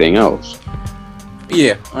than anything else.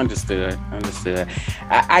 Yeah, understood.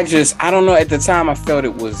 I don't know. At the time, I felt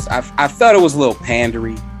it was. I felt it was a little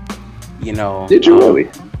pandery. Did you really?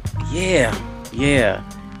 Yeah.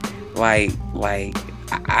 Like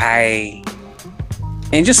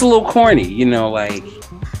and just a little corny,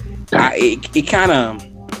 it kind of.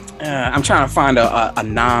 I'm trying to find a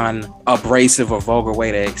non-abrasive or vulgar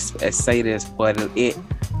way to say this, but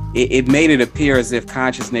it made it appear as if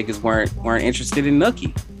conscious niggas weren't interested in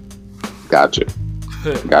Nookie. Gotcha.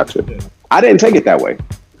 I didn't take it that way.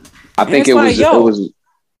 I think it was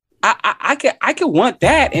I could want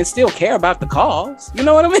that and still care about the cause. You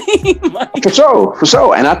know what I mean? Like, for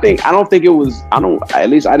sure. And at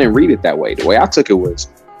least I didn't read it that way. The way I took it was,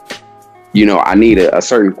 I need a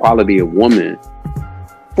certain quality of woman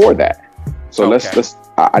for that. So let's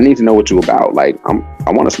I need to know what you about. Like,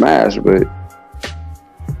 I want to smash, but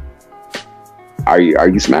are you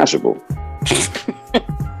smashable?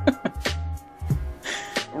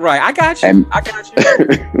 Right, I got you.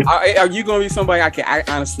 Are you gonna be somebody I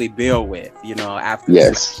honestly build with? After yes,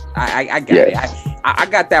 this? I got it. I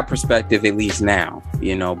got that perspective at least now.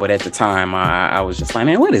 But at the time, I was just like,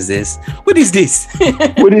 man, what is this? What is this?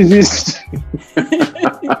 What is this?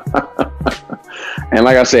 And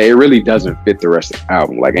like I said, it really doesn't fit the rest of the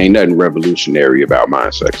album. Like, ain't nothing revolutionary about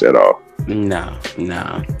Mind Sex at all. No.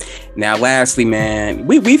 Now, lastly, man,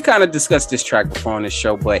 we've kind of discussed this track before on this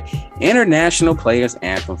show, but International Players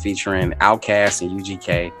Anthem featuring Outkast and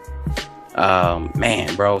UGK.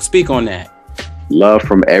 Man, bro, speak on that. Love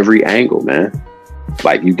from every angle, man.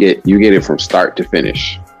 Like, you get it from start to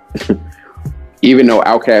finish. Even though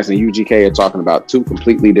Outkast and UGK are talking about two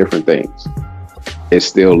completely different things, it's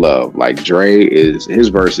still love. Like, his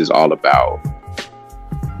verse is all about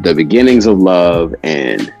the beginnings of love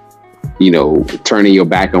and turning your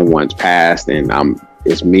back on one's past, and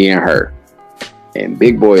it's me and her. And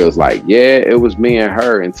Big Boy was like, yeah, it was me and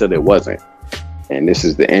her until it wasn't, and this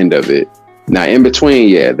is the end of it. Now, in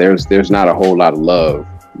between, there's not a whole lot of love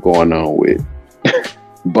going on with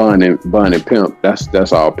Bun and Pimp.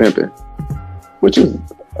 That's all pimping, which is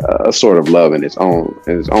a sort of love in its own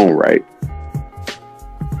right.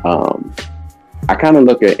 I kind of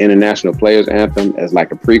look at International Players Anthem as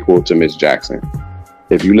like a prequel to Miss Jackson.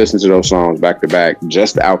 If you listen to those songs back to back,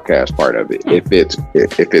 just the Outkast part of it, it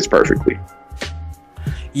fits perfectly.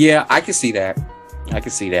 Yeah, I can see that.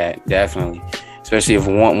 Definitely, especially if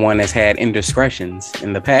one that's had indiscretions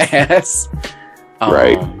in the past.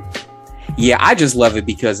 Right. Yeah, I just love it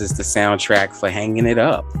because it's the soundtrack for hanging it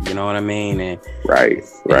up. You know what I mean? And right.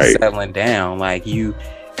 Settling down, like you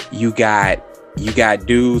got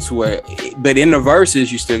dudes who are, but in the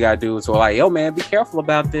verses, you still got dudes who are like, yo, man, be careful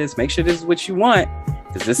about this. Make sure this is what you want,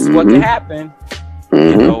 because this is what can happen.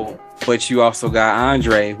 But you also got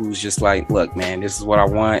Andre, who's just like, look, man, this is what I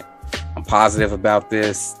want. I'm positive about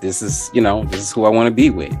this. This is who I want to be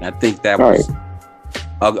with. And I think that was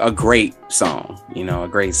a great song, a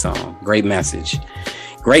great song, great message,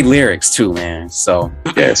 great lyrics too, man. So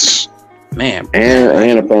yes, man,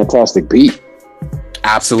 and a fantastic beat.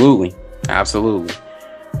 Absolutely.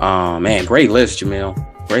 Man, great list, Jamil.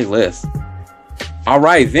 Great list. All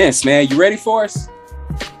right, Vince, man, you ready for us?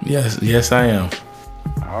 Yes, I am.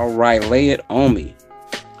 All right, lay it on me.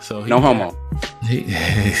 So no homo. He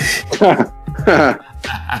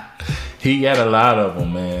got a lot of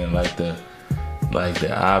them, man. Like the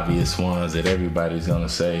obvious ones that everybody's gonna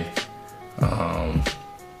say. I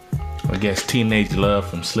guess Teenage Love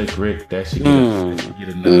from Slick Rick. That should get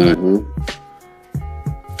a nod.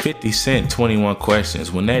 50 Cent, 21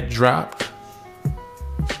 Questions. When that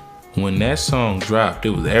song dropped, it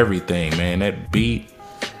was everything, man. That beat,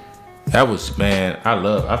 that was, man,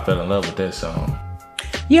 I fell in love with that song.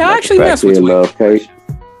 Yeah, I actually messed with love cake.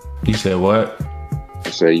 You said what? I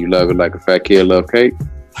said you love it like a fat kid love cake.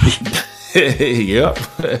 Yep.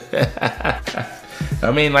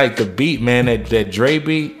 I mean, like the beat, man, that Dre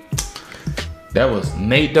beat, that was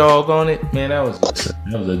Nate Dogg on it, man. That was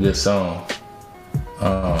a good song.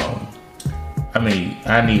 I mean,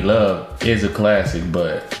 I Need Love is a classic,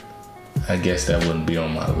 but I guess that wouldn't be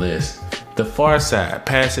on my list. The Far Side,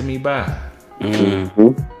 Passing Me By.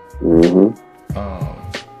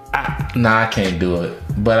 I can't do it,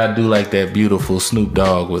 but I do like that beautiful Snoop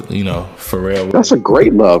Dogg with Pharrell. That's a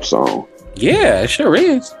great love song. Yeah, it sure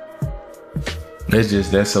is.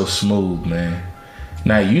 That's so smooth, man.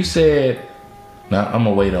 Now you said, I'm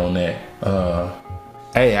gonna wait on that.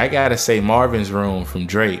 Hey, I gotta say Marvin's Room from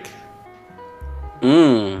Drake.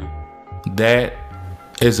 That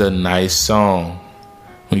is a nice song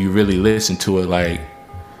when you really listen to it, like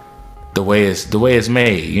the way it's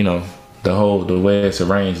made, the way it's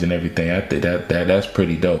arranged and everything. I think that's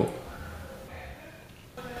pretty dope.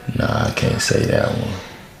 Nah, I can't say that one,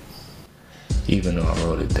 even though I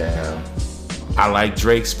wrote it down. I like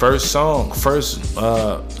Drake's first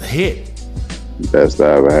hit. Best I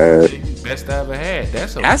ever had.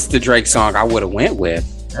 That's the Drake song I would have went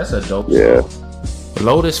with. That's a dope song.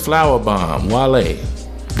 Lotus Flower Bomb, Wale.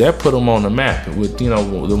 That put him on the map with the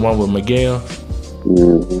one with Miguel.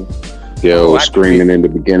 Was screaming in the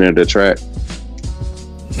beginning of the track.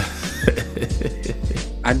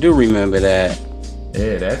 I do remember that.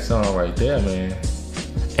 Yeah, that song right there, man.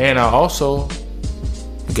 And I also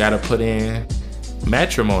gotta put in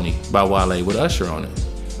Matrimony by Wale with Usher on it.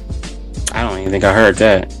 I don't even think I heard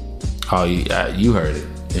that. Oh, you heard it.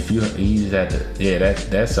 If you just had to, yeah,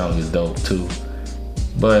 that song is dope too.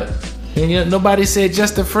 But nobody said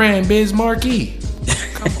Just a Friend, Biz Markie.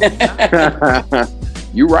 Come on.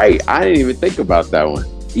 You're right. I didn't even think about that one.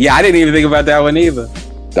 Yeah, I didn't even think about that one either.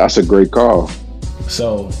 That's a great call.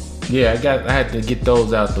 So yeah, I had to get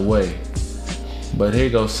those out the way. But here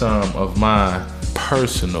goes some of my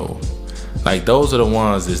personal, like those are the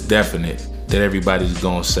ones that's definite that everybody's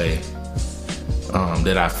gonna say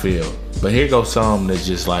that I feel. But here goes some that's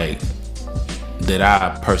just like that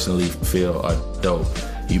I personally feel are dope.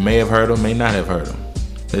 You may have heard them, may not have heard them.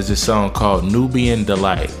 There's this song called Nubian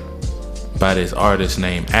Delight by this artist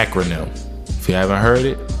named Acronym. If you haven't heard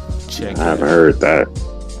it, check it out. I haven't heard that.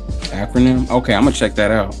 Acronym? Okay, I'm gonna check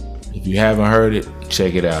that out. If you haven't heard it,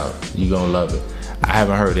 check it out. You're gonna love it. I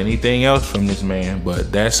haven't heard anything else from this man,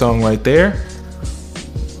 but that song right there,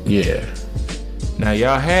 yeah. Now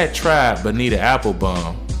y'all had tried Bonita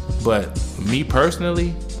Applebum, but me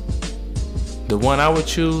personally, the one I would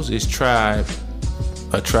choose is Tribe,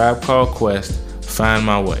 A Tribe Called Quest, Find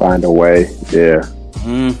My Way. Find a Way, yeah.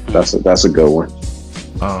 Mm-hmm. That's a good one.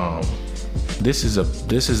 This is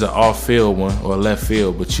a off field one or left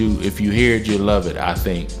field, but if you hear it, you'll love it. I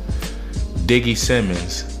think Diggy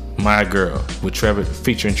Simmons, My Girl, with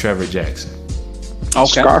featuring Trevor Jackson.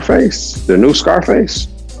 Okay. Scarface, the new Scarface.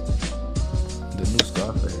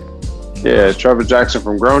 Yeah, Trevor Jackson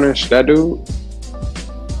from Grownish, that dude.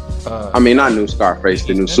 I mean, not new Scarface,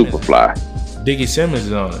 the new Superfly. Diggy Simmons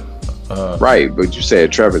is on it. Right, but you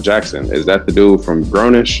said Trevor Jackson. Is that the dude from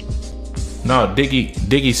Grownish? No,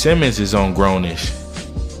 Diggy Simmons is on Grownish.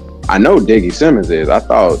 I know Diggy Simmons is. I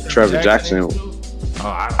thought Trevor Jackson.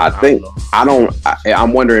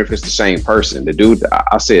 I'm wondering if it's the same person. The dude,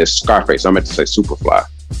 I said Scarface. I meant to say Superfly.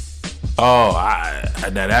 Oh,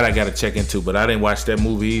 now that I gotta check into, but I didn't watch that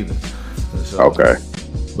movie either. So, okay.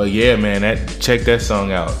 But yeah, man, check that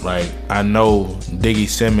song out. Like, I know Diggy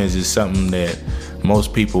Simmons is something that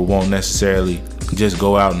most people won't necessarily just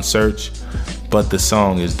go out and search, but the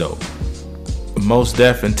song is dope. Most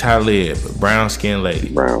Def and Talib, Brown Skin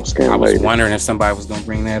Lady. I was wondering if somebody was gonna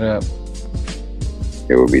bring that up.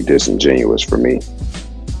 It would be disingenuous for me.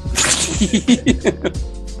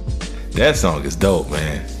 That song is dope,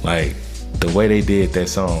 man. Like, the way they did that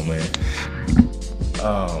song, man.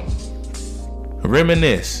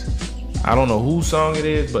 Reminisce. I don't know whose song it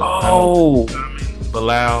is, but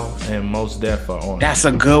Bilal and Most Def are on. That's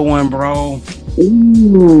a good one, bro.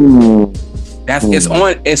 Ooh.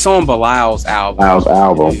 It's on Bilal's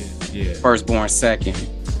album. Yeah. Firstborn Second.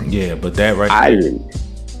 Yeah, but that right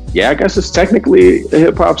there. I guess it's technically a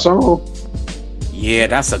hip hop song. Yeah,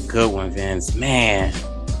 that's a good one, Vince. Man.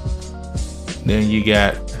 Then you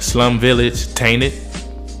got Slum Village, Tainted.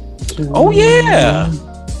 Oh yeah.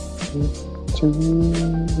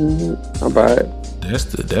 How about it? That's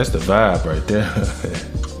the vibe right there.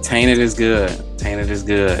 Tainted is good.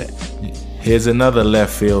 Here's another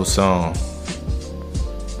left field song,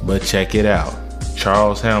 but check it out.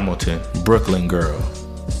 Charles Hamilton, Brooklyn Girl.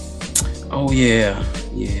 Oh yeah.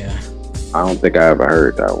 I don't think I ever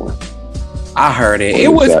heard that one. I heard it.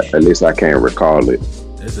 At least I can't recall it.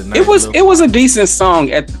 It was a decent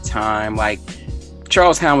song at the time. Like,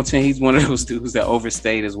 Charles Hamilton, he's one of those dudes that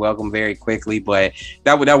overstayed his welcome very quickly, but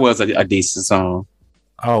that was a decent song.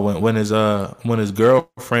 Oh, when his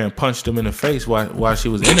girlfriend punched him in the face while she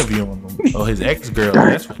was interviewing him, or his ex-girl,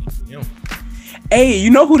 that's what he did. Hey,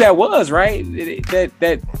 you know who that was, right?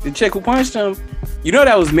 That the chick who punched him. You know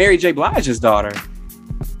that was Mary J. Blige's daughter.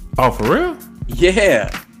 Oh, for real?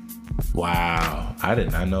 Yeah. Wow, I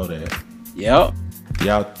did not know that. Yep.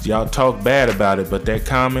 Y'all talk bad about it, but that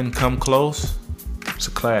Common, Come Close, it's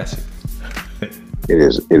a classic.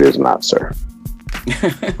 It is not, sir.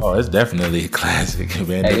 Oh, it's definitely a classic,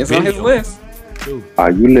 man. Hey, it's on his list.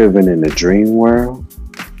 Are you living in a dream world?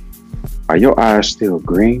 Are your eyes still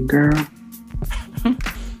green, girl?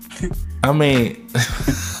 I mean,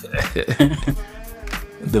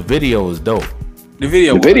 the video was dope. The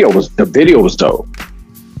video was dope.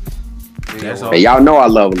 Hey, y'all know I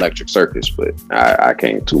love Electric Circus, but I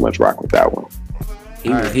can't too much rock with that one.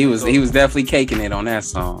 He was definitely caking it on that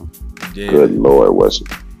song. Yeah. Good Lord, was it?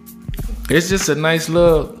 It's just a nice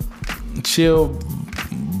little chill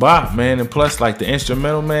bop, man, and plus like the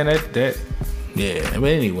instrumental, man. That yeah.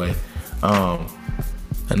 But anyway,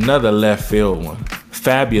 another left field one,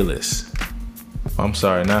 Fabulous. I'm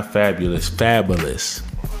sorry, not Fabulous, Fabulous.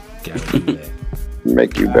 Gotta do that.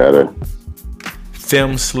 Make you better.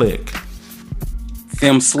 Film Slick. I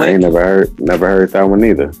ain't never heard that one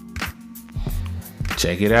either.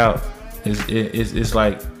 check it out. It's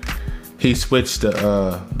like he switched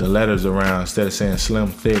the letters around. Instead of saying slim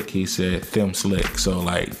thick, he said thin slick. So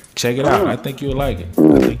like, check it out. I think you would like it.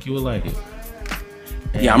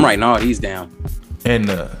 And, yeah, I'm writing all these down. And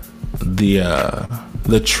the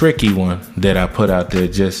tricky one that I put out there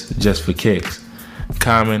just for kicks.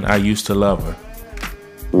 Common, I used to love her.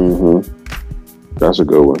 That's a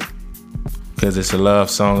good one. Because it's a love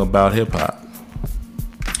song about hip hop.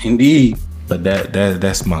 Indeed. But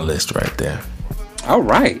that's my list right there. All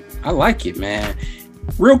right. I like it, man.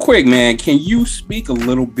 Real quick, man, can you speak a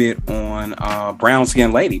little bit on Brown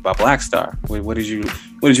Skin Lady by Black Star? What did you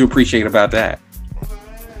appreciate about that?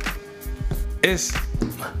 It's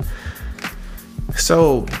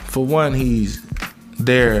so, for one,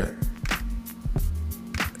 they're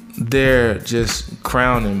just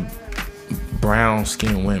crowning brown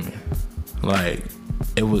skinned women. Like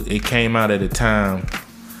it came out at a time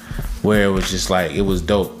where it was just like, it was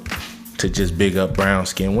dope to just big up brown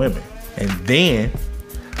skinned women. And then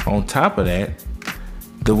on top of that,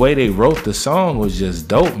 the way they wrote the song was just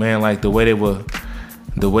dope, man. Like the way they were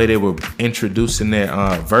introducing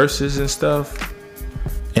their verses and stuff.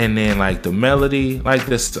 And then like the melody, like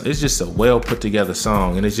this, it's just a well put together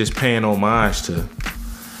song, and it's just paying homage to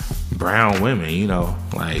brown women, you know.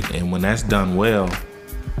 Like, and when that's done well,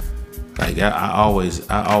 like I always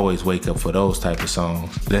wake up for those type of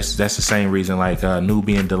songs. That's the same reason like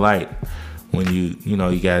Nubian Delight, when you know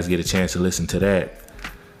you guys get a chance to listen to that,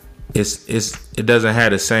 it doesn't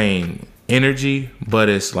have the same energy, but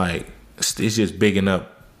it's like it's just bigging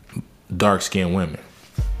up dark skinned women.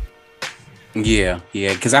 Yeah,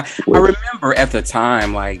 because I remember at the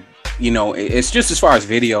time, like, you know, it's just as far as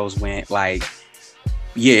videos went, like,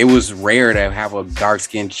 yeah, it was rare to have a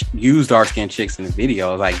use dark skin chicks in the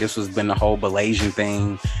video. Like, this was when the whole Malaysian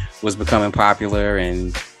thing was becoming popular,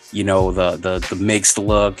 and you know, the mixed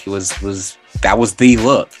look was the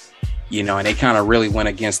look, you know, and they kind of really went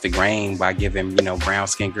against the grain by giving, you know, brown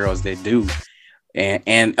skinned girls their due.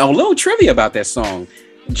 And a little trivia about that song: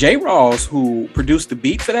 J. Rawls, who produced the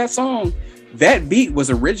beat for that song, that beat was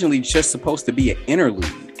originally just supposed to be an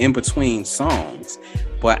interlude in between songs,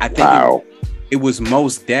 but I think it was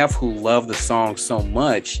Mos Def who loved the song so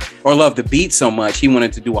much, or loved the beat so much, he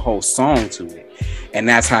wanted to do a whole song to it, and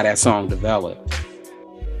that's how that song developed.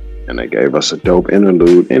 And they gave us a dope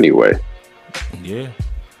interlude anyway. Yeah,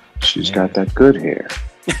 she's got that good hair.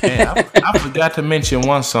 Man, I forgot to mention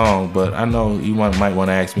one song, but I know you might want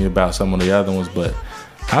to ask me about some of the other ones, but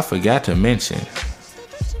I forgot to mention,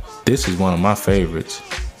 this is one of my favorites.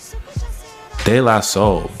 De La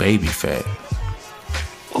Soul, Baby Fat.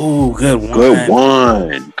 Ooh, good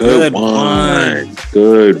one. Good one.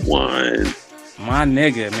 My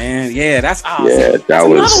nigga, man. Yeah, that's awesome. Yeah,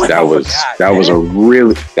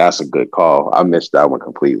 that's a good call. I missed that one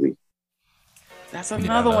completely. That's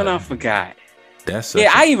another one I forgot.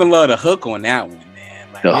 I even love the hook on that one,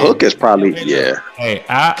 man. Like, the hook is probably, Hey,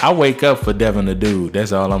 I wake up for Devin the Dude.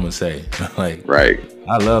 That's all I'm gonna say. Like, right.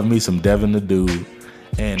 I love me some Devin the Dude.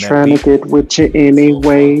 And trying to get with you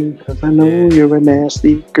anyway, cause I know you're a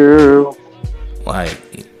nasty girl. Like,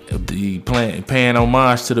 paying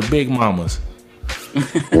homage to the Big Mamas.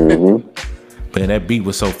 Man, that beat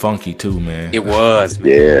was so funky too, man. It was,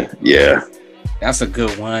 man. Yeah. That's a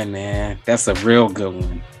good one, man. That's a real good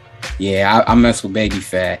one. Yeah, I mess with Baby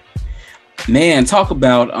Fat. Man, talk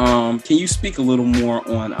about can you speak a little more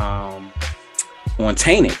on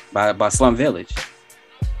Tainted by Slum Village?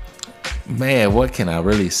 Man, what can I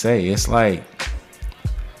really say? It's like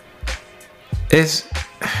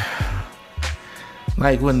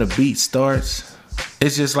when the beat starts,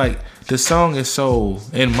 it's just like the song is so,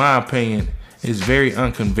 in my opinion, is very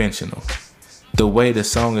unconventional. The way the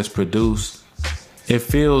song is produced, it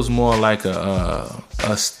feels more like a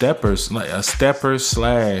stepper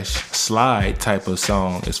slash slide type of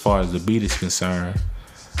song as far as the beat is concerned.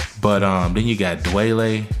 But then you got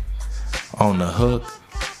Dwele on the hook.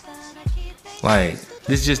 Like,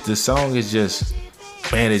 the song is just,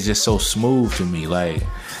 man, it's just so smooth to me. Like,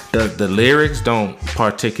 the lyrics don't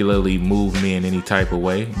particularly move me in any type of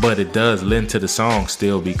way, but it does lend to the song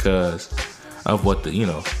still because of what the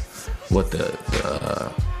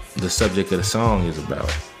subject of the song is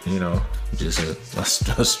about, you know, just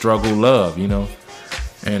a struggle love, you know,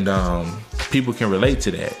 and people can relate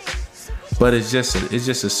to that. But it's just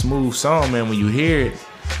a smooth song, man. When you hear it,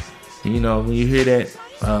 you know, when you hear that,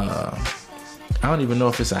 I don't even know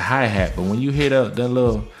if it's a hi-hat, but when you hear the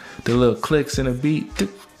little clicks in the beat, do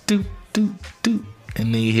do do do,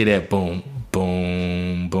 and then you hear that boom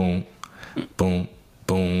boom boom boom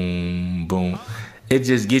boom boom, it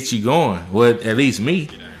just gets you going. Well, at least me.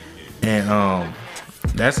 And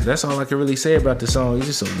that's all I can really say about the song. It's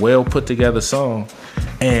just a well put together song,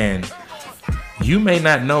 and you may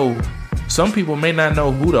not know. Some people may not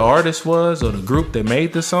know who the artist was or the group that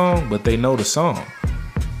made the song, but they know the song.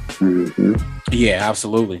 Mm-hmm. Yeah,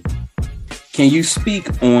 absolutely. Can you speak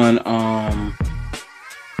on the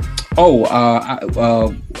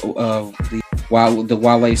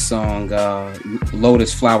Wale song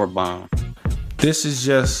Lotus Flower Bomb? This is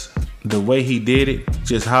just the way he did it,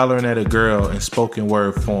 just hollering at a girl in spoken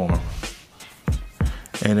word form.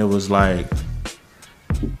 And it was like,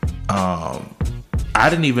 I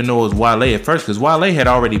didn't even know it was Wale at first, because Wale had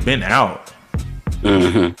already been out.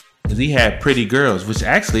 Mm-hmm. Because he had Pretty Girls, which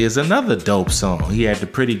actually is another dope song. He had the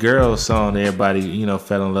Pretty Girls song that everybody,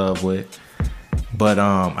 fell in love with. But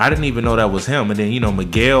I didn't even know that was him. And then,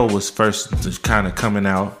 Miguel was first kind of coming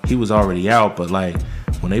out. He was already out, but like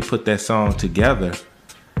when they put that song together,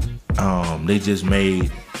 they just made,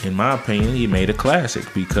 in my opinion, he made a classic,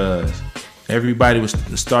 because everybody was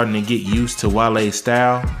starting to get used to Wale's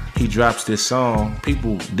style. He drops this song.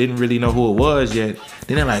 People didn't really know who it was yet.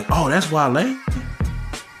 Then they're like, oh, that's Wale?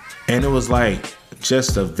 And it was like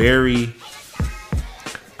just a very,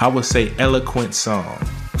 I would say, eloquent song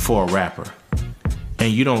for a rapper.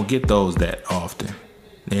 And you don't get those that often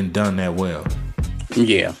and done that well.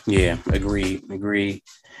 Yeah. Agreed.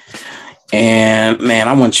 And man,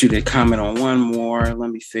 I want you to comment on one more.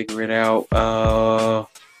 Let me figure it out.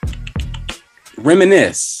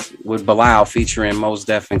 Reminisce with Bilal featuring Mos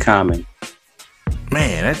Def and Common.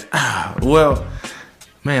 Man, I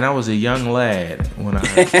was a young lad when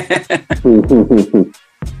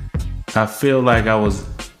I feel like I was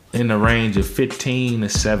in the range of 15 to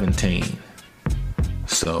 17.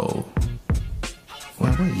 So,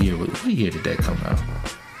 what year did that come out?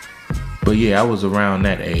 But yeah, I was around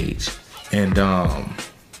that age. And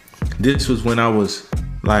this was when I was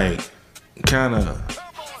like kind of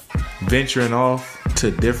venturing off to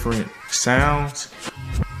different sounds.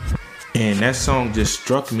 And that song just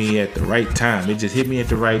struck me at the right time. It just hit me at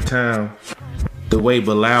the right time. The way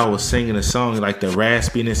Bilal was singing the song, like the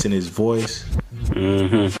raspiness in his voice.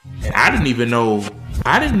 Mm-hmm. And I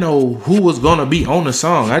didn't know who was gonna be on the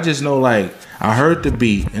song. I just know, like, I heard the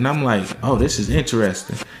beat and I'm like, oh, this is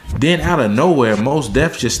interesting. Then out of nowhere, Mos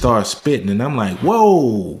Def just started spitting and I'm like,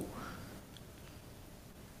 whoa.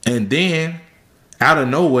 And then out of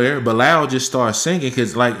nowhere, Bilal just started singing,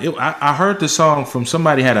 because like I heard the song from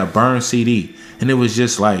somebody had a burned CD, and it was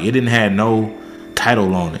just like, it didn't have no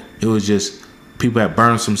title on it. It was just people had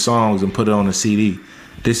burned some songs and put it on a CD.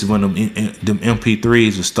 This is when them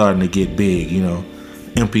MP3s were starting to get big,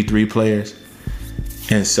 MP3 players.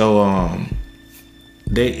 And so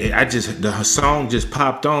the song just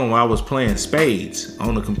popped on while I was playing spades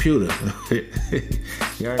on the computer.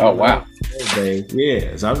 Oh wow.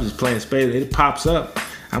 Yeah, so I was just playing spades. It pops up.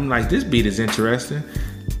 I'm like, this beat is interesting.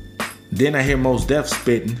 Then I hear Mos Def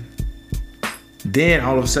spitting. Then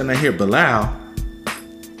all of a sudden I hear Bilal,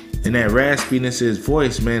 and that raspiness of his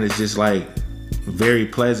voice, man, is just like very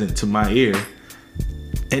pleasant to my ear.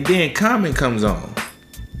 And then Common comes on,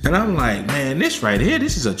 and I'm like, man, this right here,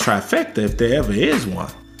 this is a trifecta if there ever is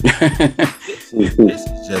one. This is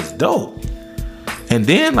just dope. And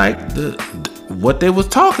then like what they was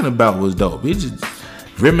talking about was dope. It just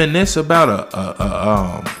reminisce about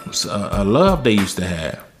a love they used to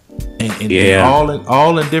have, and yeah,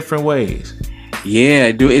 all in different ways.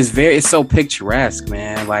 Yeah, dude, it's so picturesque,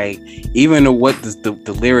 man. Like even what the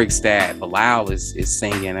lyrics that Bilal is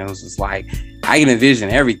singing, it was just like I can envision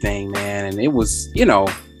everything, man. And it was,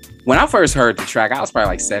 when I first heard the track, I was probably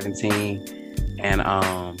like 17, and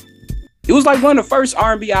it was like one of the first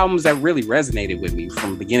R&B albums that really resonated with me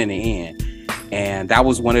from beginning to end. And that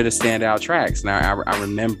was one of the standout tracks. Now I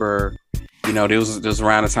remember, there was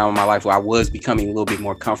around the time of my life where I was becoming a little bit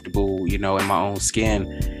more comfortable, in my own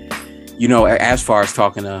skin. As far as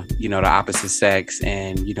talking to, the opposite sex,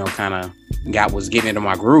 and, kind of was getting into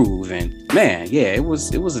my groove. And man, yeah, it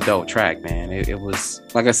was a dope track, man. It was,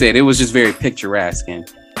 like I said, it was just very picturesque and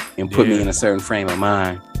put me in a certain frame of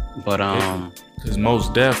mind. But, because Mos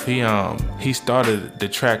Def, he started the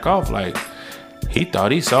track off like he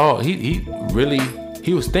thought he saw, he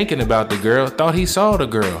was thinking about the girl, thought he saw the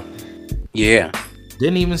girl. Yeah.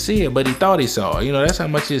 Didn't even see it, but he thought he saw it. That's how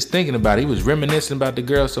much he was thinking about it. He was reminiscing about the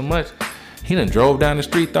girl so much. He done drove down the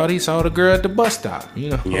street, thought he saw the girl at the bus stop.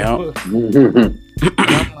 Yeah.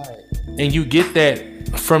 And you get that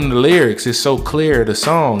from the lyrics. It's so clear, the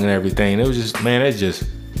song and everything. It was just, man, that's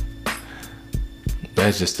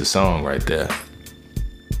just the song right there.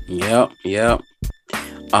 Yep.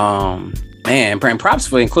 Man, props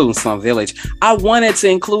for including Slum Village. I wanted to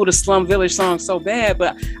include a Slum Village song so bad,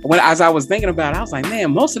 but as I was thinking about it, I was like,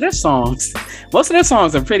 man, most of their songs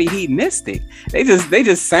are pretty hedonistic. They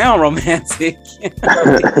just sound romantic.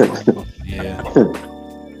 Yeah.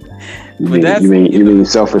 You mean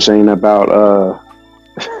self-ashamed about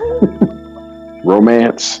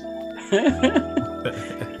romance?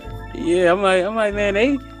 Yeah, I'm like,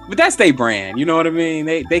 man, but that's their brand, you know what I mean?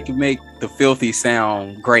 They can make the filthy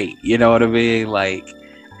sound great, you know what I mean? Like,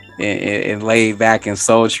 and laid back and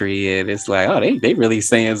sultry, and it's like, oh, they really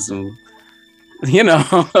saying some, you know,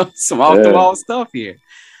 some off the wall stuff here.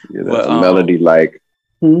 Yeah, that's a melody like.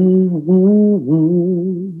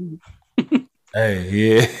 Hey,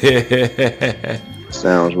 yeah.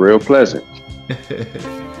 Sounds real pleasant.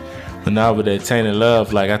 But now with that Tainted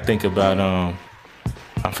Love, like I think about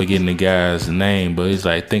I'm forgetting the guy's name, but he's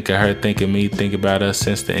like, think of her, think of me, think about us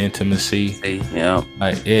since the intimacy. Yeah.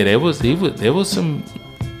 Like, yeah, there was some,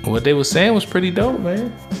 what they were saying was pretty dope,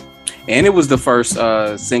 man. And it was the first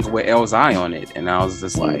single with Elzai on it. And I was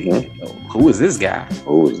just like, who is this guy?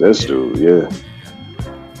 Who is this dude? Yeah.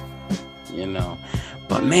 You know.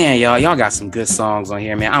 But man, y'all got some good songs on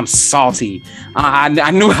here, man. I'm salty.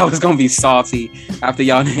 I knew I was gonna be salty after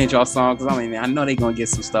y'all named y'all songs. I mean, I know they gonna get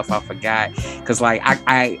some stuff I forgot. Cause like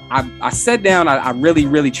I sat down, I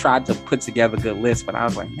really tried to put together a good list, but I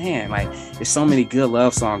was like, man, like there's so many good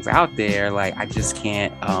love songs out there. Like I just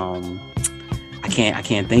can't I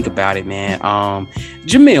can't think about it, man.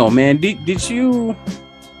 Jamil, man, did you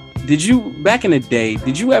back in the day,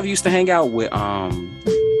 did you ever used to hang out with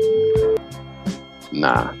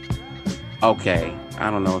Nah. Okay, I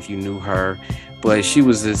don't know if you knew her, but she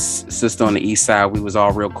was this sister on the east side we was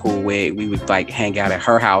all real cool with. We would like hang out at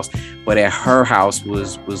her house, but at her house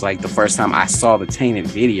was like the first time I saw the Tainted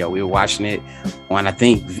video. We were watching it on, I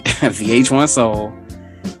think, VH1 Soul,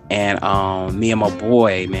 and me and my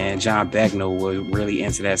boy, man, John Becknell, were really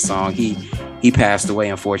into that song. He passed away,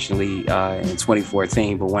 unfortunately, in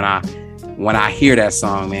 2014, but when I hear that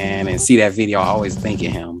song, man, and see that video, I always think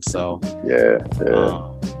of him. So yeah.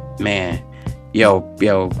 Man, yo,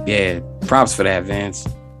 yeah. Props for that, Vince.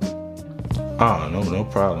 Oh, no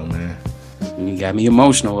problem, man. You got me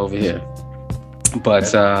emotional over here.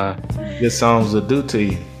 But good songs will do to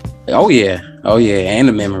you. Oh yeah, and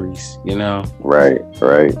the memories, you know. Right.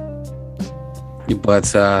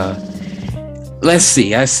 But let's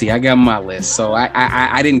see. I got my list. So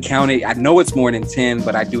I didn't count it. I know it's more than 10,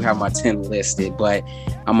 but I do have my 10 listed. But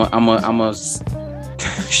I'm a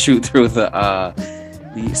shoot through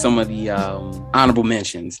some of the honorable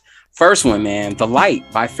mentions. First one, man, "The Light"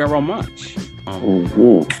 by Pharoah Monch.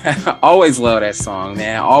 I always love that song,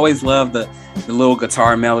 man. I always love the little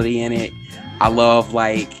guitar melody in it. I love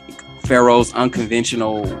like Pharoah's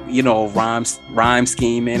unconventional, you know, rhyme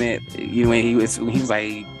scheme in it. When he was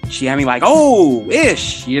like, she had me like, oh,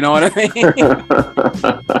 ish, you know what I mean?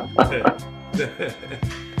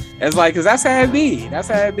 It's like, cause that's how it be. That's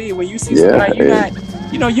how it be when you see somebody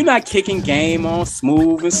you're not kicking game on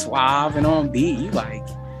smooth and suave and on beat.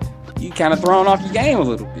 You kind of throwing off your game a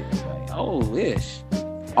little bit. Like, oh, ish.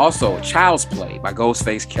 Also, "Child's Play" by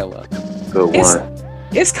Ghostface Killah. Good one.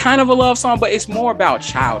 It's kind of a love song, but it's more about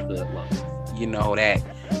childhood love. You know, that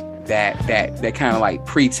kind of like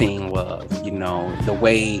preteen love. You know, the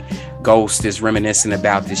way Ghost is reminiscing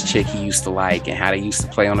about this chick he used to like and how they used to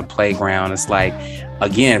play on the playground. It's like,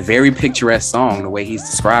 again, very picturesque song, the way he's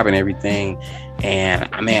describing everything. And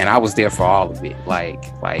man, I was there for all of it. Like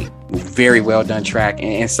very well done track,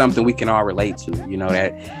 and something we can all relate to.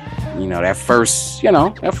 That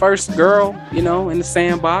first girl, you know, in the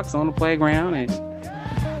sandbox on the playground, and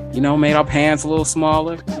you know, made our pants a little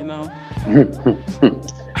smaller. You know,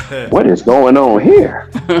 what is going on here?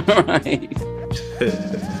 Right.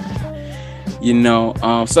 You know,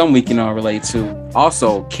 something we can all relate to.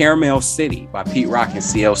 Also, "Caramel City" by Pete Rock and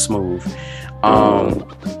CL Smooth.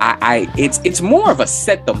 It's more of a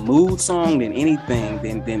set the mood song than anything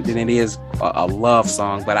than it is a love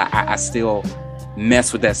song, but I still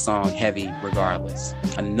mess with that song heavy regardless.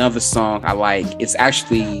 Another song I like, it's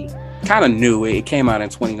actually kind of new. It came out in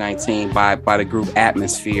 2019 by the group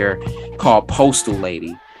Atmosphere, called "Postal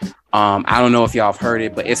Lady." I don't know if y'all have heard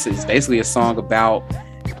it, but it's basically a song about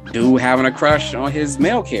dude having a crush on his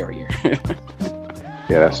mail carrier.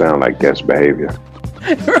 Yeah, that sounds like guest behavior.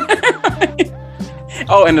 Right.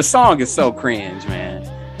 Oh, and the song is so cringe, man.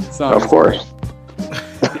 Of course.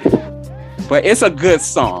 But it's a good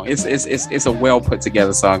song. It's a well put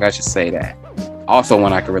together song. I should say that. Also,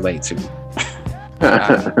 one I can relate to.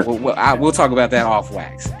 We'll talk about that off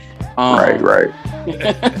wax. Right.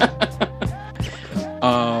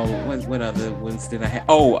 What other ones did I have?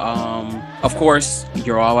 Oh, of course,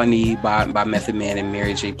 "You're All I Need" by Method Man and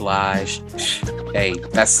Mary J. Blige. Hey,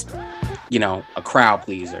 that's a crowd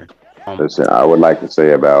pleaser. Listen, I would like to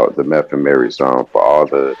say about the Meth and Mary song, for all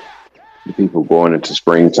the people going into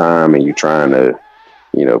springtime and you trying to,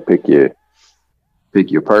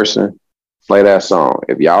 pick your person, play that song.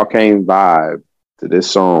 If y'all can't vibe to this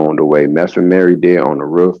song the way Meth and Mary did on the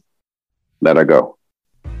roof, let her go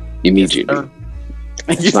immediately.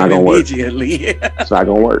 Yes, it's not gonna work. It's not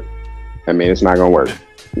gonna work. I mean, it's not gonna work.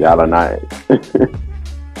 Y'all are not.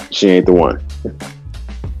 She ain't the one.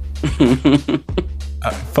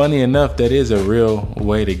 Funny enough, that is a real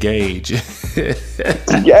way to gauge.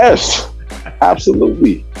 Yes,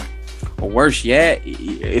 absolutely. Or worse yet,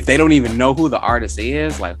 if they don't even know who the artist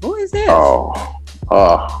is, like, who is this?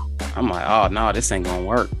 I'm like, oh no, this ain't gonna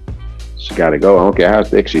work. She gotta go. I don't care how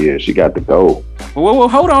thick she is. She got to go. Well,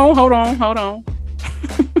 hold on.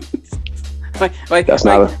 like that's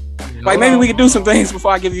not like maybe we could do some things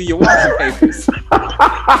before I give you your washing papers.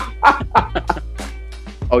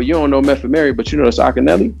 Oh, you don't know Meth and Mary, but you know it's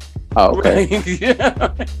Akinelli? Oh, okay. Right.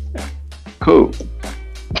 Yeah. Cool.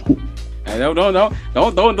 Hey, don't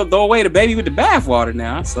throw away the baby with the bathwater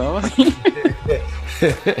now. So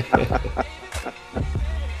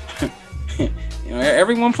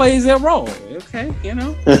everyone plays their role. Okay,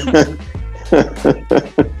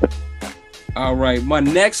 All right, my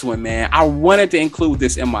next one, man. I wanted to include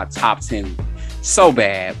this in my top 10 so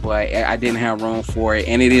bad, but I didn't have room for it.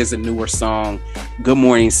 And it is a newer song, "Good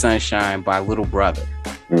Morning Sunshine" by Little Brother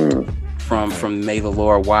from May the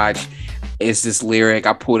Lord Watch. It's this lyric.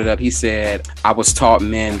 I pulled it up. He said, "I was taught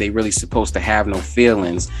men, they really supposed to have no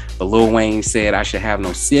feelings. But Lil Wayne said I should have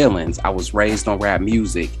no ceilings. I was raised on rap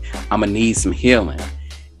music. I'ma need some healing."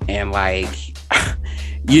 And like,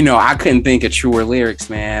 I couldn't think of truer lyrics,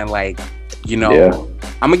 man. Like, yeah.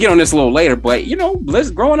 I'm gonna get on this a little later, but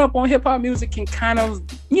growing up on hip hop music can kind of,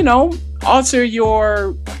 alter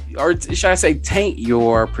your, or should I say, taint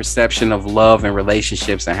your perception of love and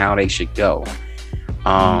relationships and how they should go.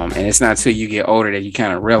 And it's not till you get older that you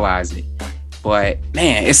kind of realize it. But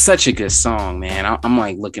man, it's such a good song, man. I'm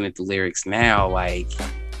like looking at the lyrics now, like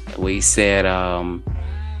where he said, "Let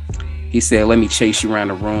me chase you around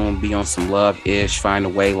the room, be on some love-ish, find a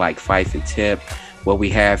way like Fife and Tip. What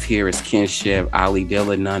we have here is kinship, Ali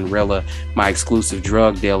Dilla, none realer. My exclusive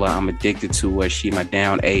drug dealer, I'm addicted to her. She my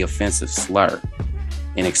down A offensive slur.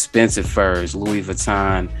 In expensive furs, Louis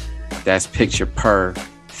Vuitton, that's picture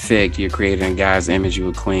perfect. You're created in God's image, you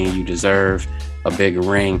were clean, you deserve a bigger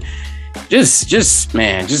ring." Just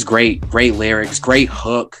great lyrics, great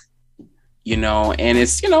hook, and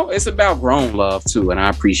it's about grown love too, and I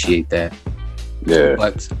appreciate that. Yeah.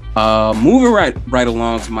 But moving right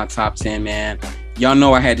along to my top 10, man. Y'all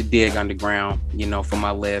know I had to dig underground, for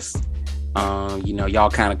my list. Y'all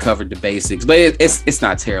kind of covered the basics, but it's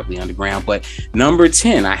not terribly underground. But number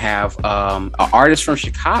 10, I have an artist from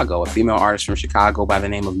Chicago, a female artist from Chicago by the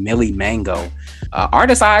name of Millie Mango.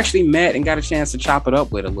 Artist I actually met and got a chance to chop it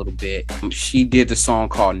up with a little bit. She did the song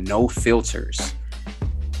called "No Filters."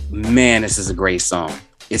 Man, this is a great song.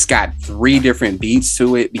 It's got 3 different beats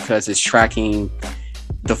to it because it's tracking.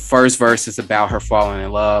 The first verse is about her falling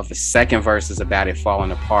in love. The second verse is about it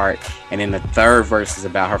falling apart. And then the third verse is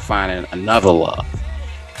about her finding another love.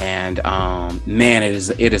 And man,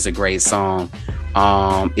 it is a great song.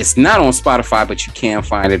 It's not on Spotify, but you can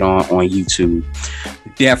find it on YouTube.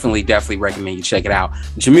 Definitely recommend you check it out.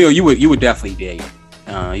 Jamil, you would definitely dig it.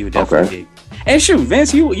 You would definitely dig it. And shoot,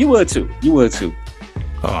 Vince, you would too.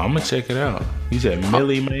 Oh, I'm gonna check it out. You said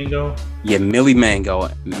Millie Mango? Yeah, Millie Mango.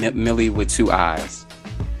 Millie with 2 eyes.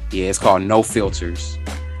 Yeah, it's called "No Filters."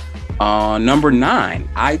 Number 9,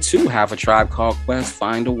 I too have a Tribe Called Quest,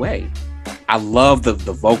 "Find a Way." I love the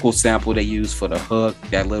vocal sample they use for the hook,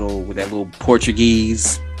 that little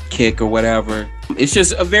Portuguese kick or whatever. It's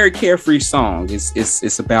just a very carefree song.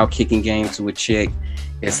 It's about kicking game to a chick.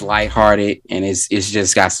 It's lighthearted and it's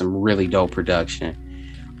just got some really dope production.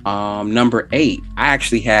 Number 8, I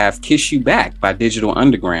actually have "Kiss You Back" by Digital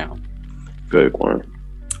Underground. Good one.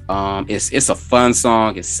 It's a fun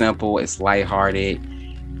song. It's simple. It's lighthearted.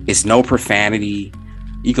 It's no profanity.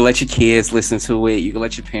 You can let your kids listen to it. You can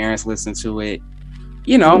let your parents listen to it.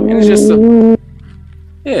 And it's just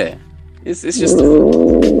it's just. I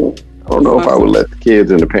don't know if I would let the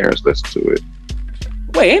kids and the parents listen to it.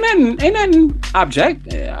 Wait, ain't nothing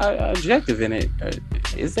objective in it,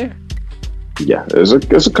 is there? Yeah, there's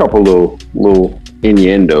a couple little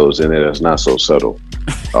innuendos in it that's not so subtle,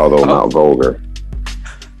 although not vulgar.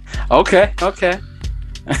 Okay. All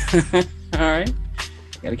right.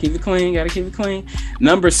 Gotta keep it clean.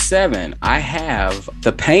 Number 7, I have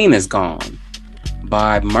The Pain Is Gone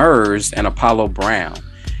by Murs and Apollo Brown.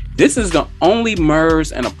 This is the only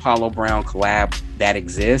Murs and Apollo Brown collab that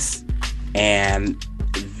exists, and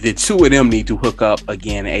the two of them need to hook up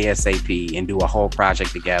again ASAP and do a whole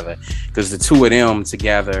project together, because the two of them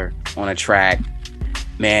together on a track,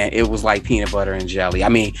 man, it was like peanut butter and jelly. I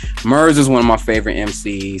mean, Murs is one of my favorite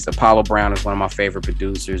MCs. Apollo Brown is one of my favorite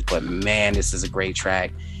producers, but man, this is a great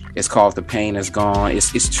track. It's called The Pain Is Gone.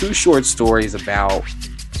 It's two short stories about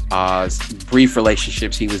brief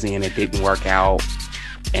relationships he was in that didn't work out.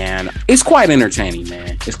 And it's quite entertaining,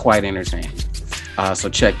 man. It's quite entertaining. So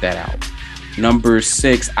check that out. Number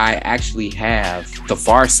 6, I actually have The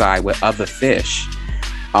Far Side with Other Fish.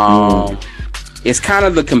 It's kind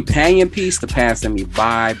of the companion piece to Passing Me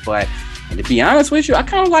By, but to be honest with you, I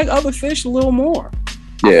kind of like Other Fish a little more.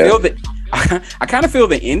 Yeah. I kind of feel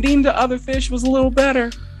the ending to Other Fish was a little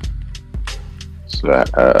better. So,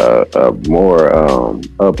 a more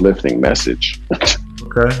uplifting message.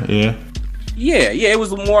 Okay, Yeah, it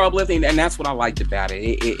was more uplifting, and that's what I liked about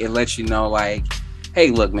it. It lets you know, like,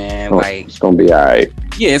 hey, look, man, like, it's gonna be all right.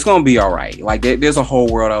 Yeah, it's gonna be all right. Like, there's a whole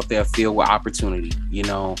world out there filled with opportunity, you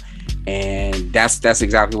know, and that's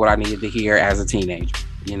exactly what I needed to hear as a teenager,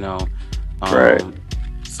 you know. Right.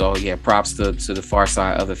 So yeah, props to the Far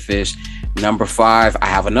Side, Other Fish. Number 5, I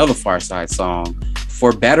have another Far Side song,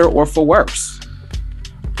 For Better or For Worse.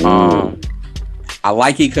 I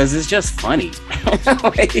like it because it's just funny.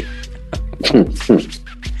 Like,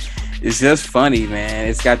 it's just funny, man.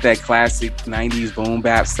 It's got that classic 90s boom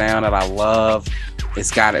bap sound that I love.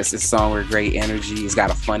 It's a song with great energy. It's got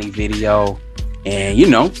a funny video, and you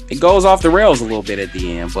know, it goes off the rails a little bit at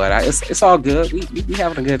the end, but it's all good. We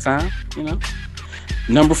having a good time, you know.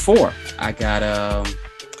 Number 4, I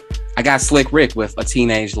got Slick Rick with A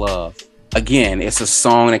Teenage Love. Again, it's a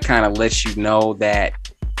song that kind of lets you know that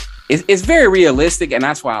it's very realistic, and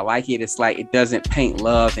that's why I like it. It's like it doesn't paint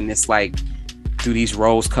love, and it's like through these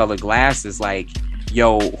rose-colored glasses, like,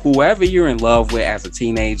 yo, whoever you're in love with as a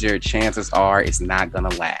teenager, chances are it's not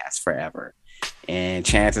gonna last forever, and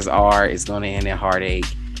chances are it's gonna end in heartache.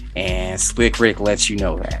 And Slick Rick lets you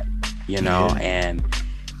know that, you know. And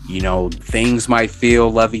you know, things might feel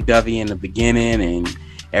lovey-dovey in the beginning, and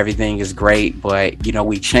everything is great, but you know,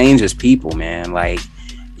 we change as people, man. Like,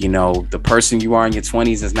 you know, the person you are in your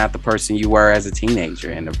 20s is not the person you were as a teenager,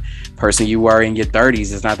 and the person you were in your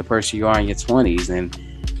 30s is not the person you are in your 20s. And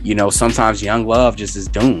you know, sometimes young love just is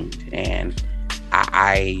doomed, and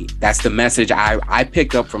I that's the message I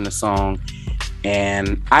picked up from the song,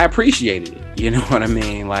 and I appreciated it. You know what I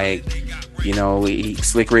mean? Like, you know,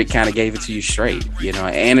 Slick Rick kind of gave it to you straight, you know,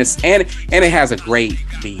 and it has a great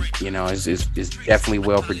beat, you know. It's definitely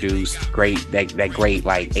well produced, great, that great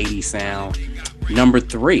like 80s sound. Number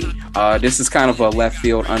 3, this is kind of a left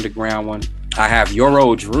field underground one. I have Your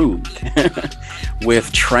Old Drood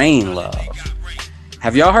with Train Love.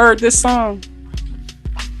 Have y'all heard this song?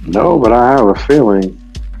 No, but I have a feeling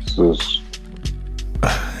this is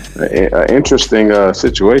an interesting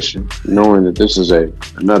situation, knowing that this is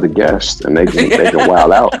another guest, and they can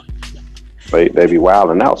wild out. They be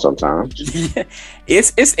wilding out sometimes.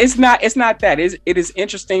 It's not that. It is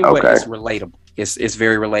interesting, but it's relatable. It's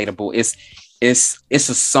very relatable. It's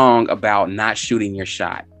a song about not shooting your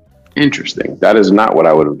shot. Interesting. That is not what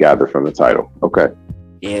I would have gathered from the title. Okay.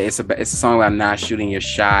 Yeah, it's a song about not shooting your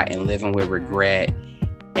shot and living with regret.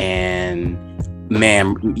 And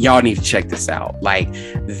man, y'all need to check this out. Like,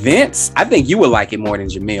 Vince, I think you would like it more than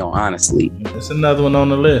Jamil, honestly. It's another one on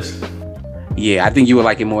the list. Yeah, I think you would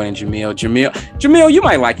like it more than Jamil. Jamil, you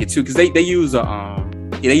might like it too, because they use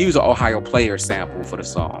a Ohio Player sample for the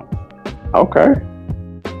song. Okay.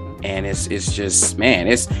 And it's just, man,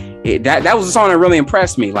 that was a song that really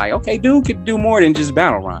impressed me. Like, okay, dude could do more than just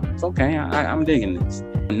battle rhymes. Okay, I'm digging this.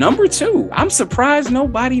 Number 2, I'm surprised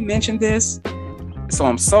nobody mentioned this, so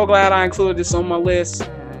I'm so glad I included this on my list.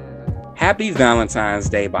 Happy Valentine's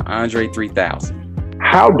Day by Andre 3000.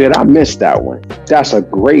 How did I miss that one? That's a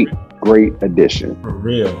great addition. For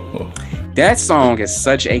real. That song is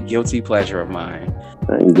such a guilty pleasure of mine.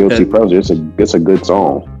 Guilty pleasure. It's a good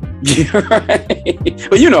song. Right.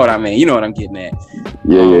 Well, you know what I mean. You know what I'm getting at.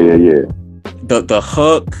 Yeah. The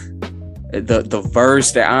hook, the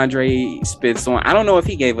verse that Andre spits on. I don't know if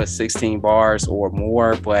he gave us 16 bars or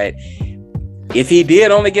more, but if he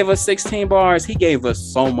did only give us 16 bars, he gave us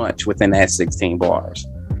so much within that 16 bars.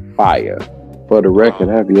 Fire. For the record,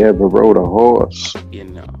 have you ever rode a horse? You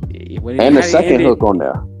know. And the second hook on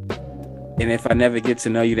there. And if I never get to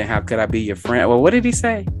know you, then how could I be your friend? Well, what did he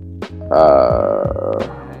say?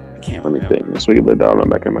 Let me think. Sweet little darling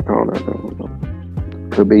back in my corner.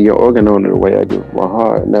 Could be your organ owner the way I give my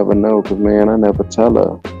heart. Never know, cause man, I never tell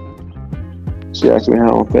her. She asked me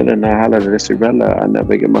how I'm feeling. I holler at Cinderella. I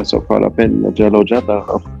never get myself caught up in the jello.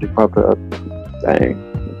 Dang.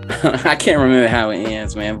 I can't remember how it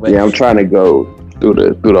ends, man. But yeah, I'm trying to go through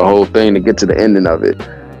the whole thing to get to the ending of it.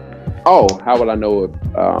 Oh, how will I know if,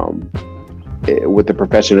 with the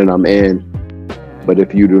profession that I'm in? But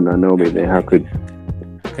if you do not know me, then how could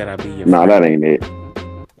I be your No, friend? that ain't it.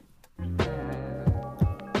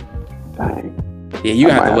 Dang. Yeah, you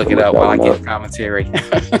have to look it up while I up. give commentary.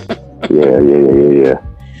 Yeah.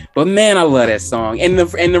 But man, I love that song. And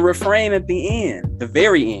the refrain at the end, the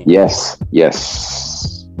very end. Yes.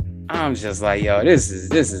 I'm just like, yo, this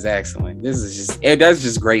is excellent. That's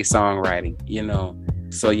just great songwriting, you know.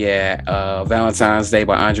 So yeah, Valentine's Day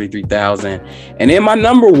by Andre 3000. And then my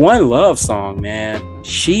number one love song, man,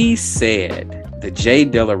 She Said, the Jay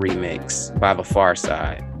Dilla remix by The Far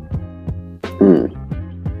Side.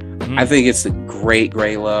 I think it's a great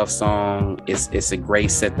love song. It's a great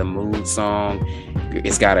set the mood song.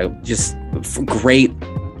 It's got a just great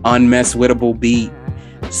unmesswittable beat,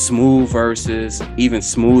 smooth verses, even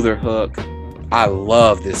smoother hook. I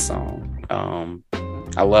love this song.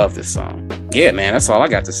 Yeah, man, that's all I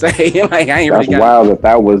got to say. Like I ain't That's really wild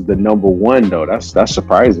that was the number one though. That's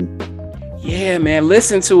surprising. Yeah, man,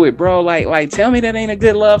 listen to it, bro. Like tell me that ain't a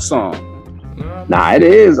good love song. Nah, it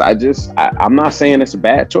is. I'm not saying it's a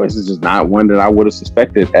bad choice. It's just not one that I would have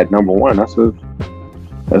suspected at number one. That's a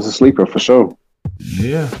sleeper for sure.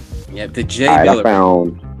 Yeah, the Jay Dilla.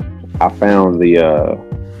 I found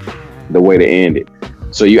the way to end it.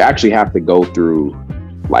 So you actually have to go through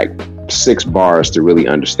like 6 bars to really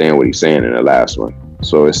understand what he's saying in the last one.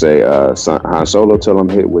 So it say, Han Solo, till I'm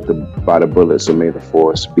hit by the bullet, so may the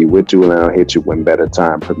force be with you and I'll hit you when better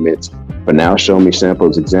time permits. But now show me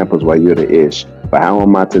examples while you're the ish. But how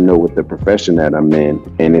am I to know with the profession that I'm in?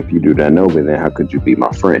 And if you do not know me, then how could you be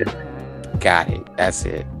my friend? Got it. That's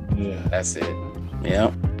it. Yeah. That's it.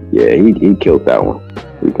 Yep. Yeah, he killed that one.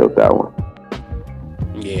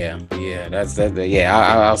 Yeah. That's that. Yeah,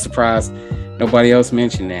 I was surprised nobody else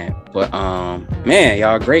mentioned that. But man,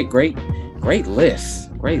 y'all, great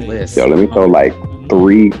list. Great list. Yo, let me throw like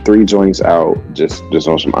three joints out just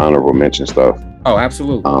on some honorable mention stuff. Oh,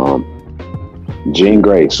 absolutely. Jean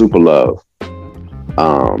Grey, Super Love.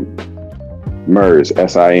 Murs,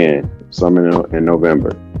 SIN, Summer in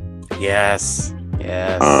November. Yes.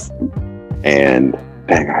 And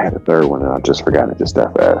dang, I had a third one and I just forgot it just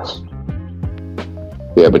that fast.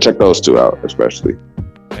 Yeah, but check those 2 out, especially.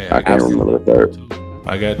 Hey, I can't remember the third.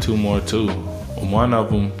 I got 2 more too. One of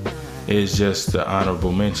them is just the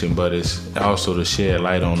honorable mention, but it's also to shed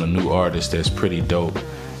light on a new artist that's pretty dope.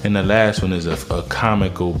 And the last one is a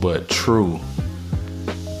comical but true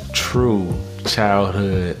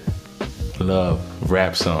childhood love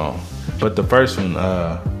rap song. But the first one,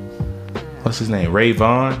 what's his name? Ray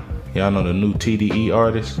Vaughn. Y'all know the new TDE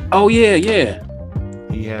artist? Oh yeah.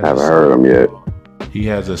 He has. I haven't heard him yet. He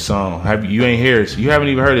has a song. You haven't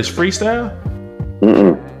even heard his freestyle?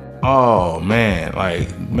 Mm-mm. Oh man,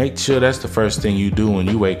 like make sure that's the first thing you do when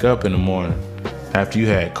you wake up in the morning after you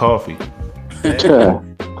had coffee. Dude,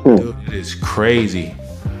 it is crazy.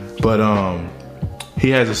 But he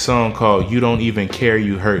has a song called You Don't Even Care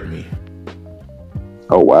You Hurt Me.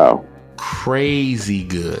 Oh wow. Crazy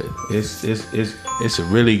good. It's a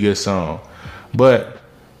really good song. But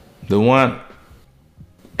the one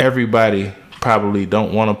everybody probably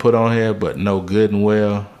don't want to put on here, but know good and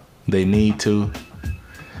well they need to.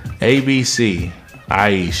 ABC,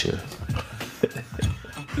 Aisha.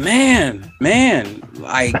 Man,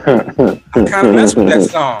 like I kind of messed with that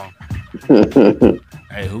song.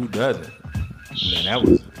 Hey, who doesn't?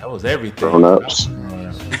 Man, that was everything. Grown ups.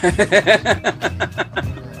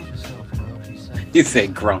 You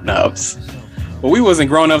said grown ups. Well, we wasn't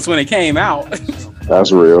grown ups when it came out.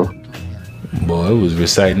 That's real. Boy, it was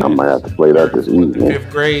reciting. I might have to play that this evening.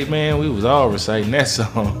 5th grade, man, we was all reciting that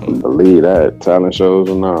song. Believe that. Talent shows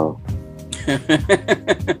and all.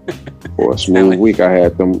 For a smooth week, I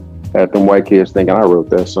had them white kids thinking I wrote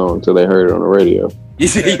that song until they heard it on the radio. You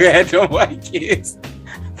said you had them white kids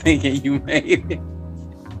thinking you made it.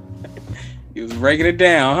 You was breaking it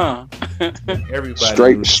down, huh?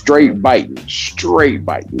 Everybody straight biting.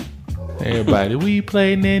 Everybody, we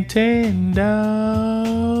play Nintendo.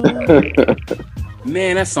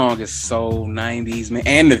 Man, that song is so 90s, man.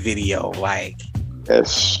 And the video, like.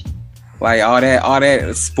 Yes. Like all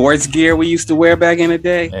that sports gear we used to wear back in the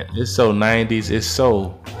day. It's so 90s. It's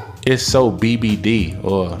so BBD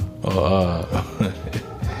or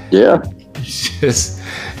yeah. It's just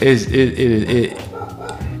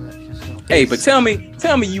Hey, but tell me,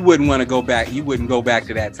 you wouldn't want to go back. You wouldn't go back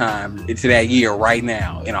to that time, to that year, right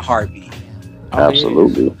now, in a heartbeat. Oh,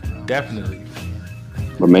 absolutely, yeah, definitely.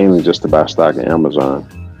 But mainly just to buy stock in Amazon.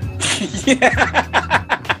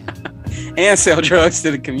 Yeah, and sell drugs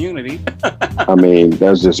to the community. I mean,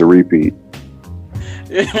 that's just a repeat.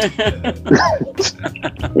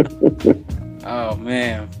 Oh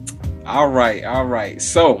man! All right.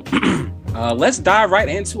 So. Let's dive right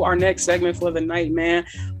into our next segment for the night, man.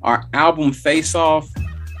 Our album Faceoff.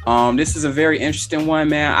 This is a very interesting one,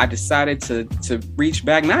 man. I decided to reach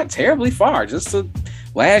back not terribly far, just to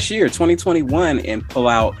last year, 2021, and pull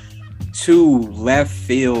out two left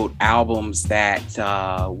field albums that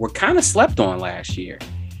were kind of slept on last year.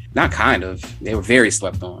 Not kind of, they were very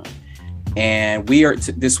slept on. And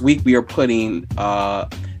this week we are putting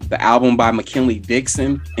the album by McKinley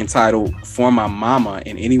Dixon entitled For My Mama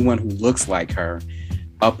and Anyone Who Looks Like Her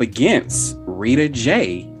up against Rita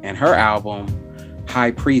J and her album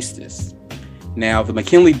High Priestess. Now, the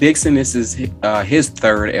McKinley Dixon, this is his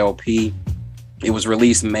third LP. It was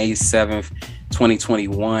released May 7th,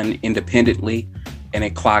 2021 independently, and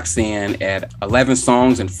it clocks in at 11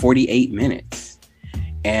 songs and 48 minutes.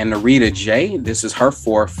 And the Rita J, this is her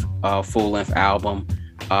fourth full-length album,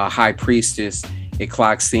 High Priestess. It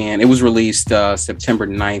clocks in. It was released September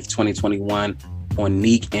 9th, 2021 on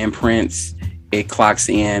Neek Imprints. It clocks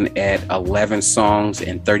in at 11 songs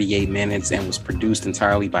and 38 minutes and was produced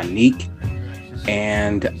entirely by Neek.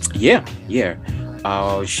 And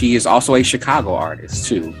she is also a Chicago artist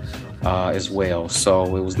too, as well.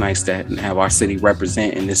 So it was nice to have our city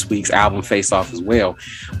represent in this week's album Face-Off as well.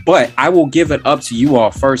 But I will give it up to you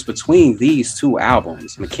all first between these two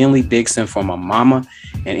albums, McKinley Dixon For My Mama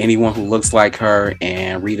and Anyone Who Looks Like Her,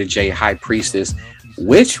 and Rita J High Priestess.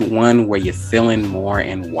 Which one were you feeling more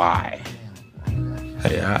and why?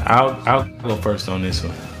 Hey, I'll go first on this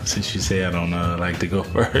one, since you say I don't like to go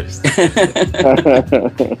first.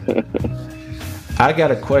 I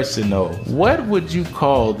got a question though. What would you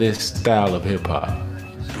call this style of hip hop?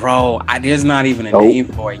 Bro, there's not even a name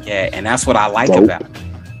for it yet, and that's what I like about it.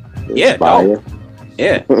 Yeah, dope.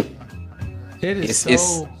 Yeah. It is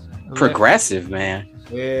it's progressive, man.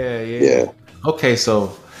 Yeah. Okay,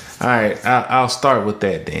 so all right, I'll start with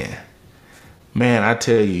that then. Man, I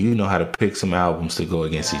tell you, you know how to pick some albums to go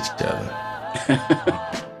against each other.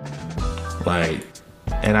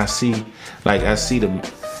 And I see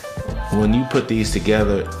when you put these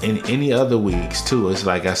together in any other weeks too, it's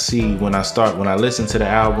like I see when I listen to the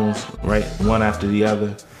albums, right, one after the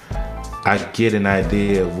other, I get an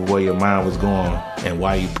idea of where your mind was going and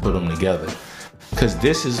why you put them together. Because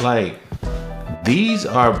this is like, these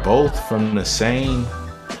are both from the same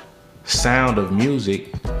sound of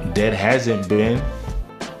music that hasn't been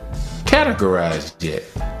categorized yet.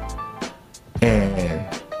 And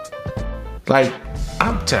like,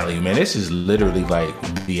 I'm telling you, man, this is literally like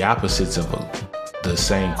the opposites of the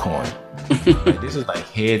same coin. Like, this is like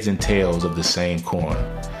heads and tails of the same coin.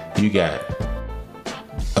 You got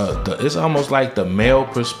it's almost like the male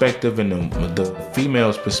perspective and the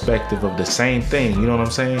female's perspective of the same thing. You know what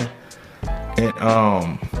I'm saying?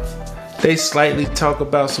 And they slightly talk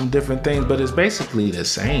about some different things, but it's basically the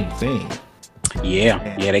same thing.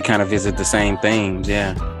 Yeah, they kind of visit the same themes.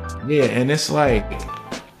 Yeah, and it's like,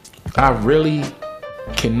 I really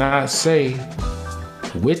cannot say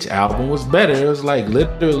which album was better. It was like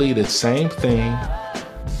literally the same thing,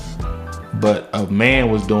 but a man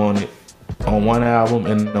was doing it on one album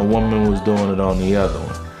and a woman was doing it on the other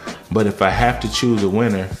one. But if I have to choose a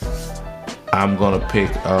winner, I'm gonna pick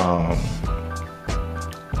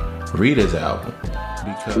Rita's album,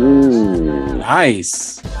 because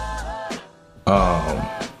nice.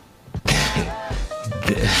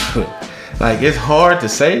 Like, it's hard to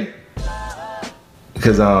say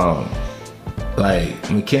because like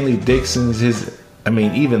McKinley Dixon's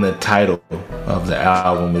even the title of the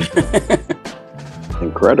album is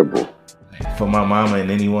incredible. For My Mama and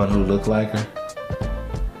Anyone Who Looked Like Her.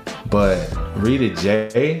 But Rita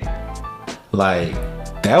J, like,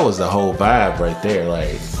 that was the whole vibe right there.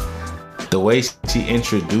 Like, the way she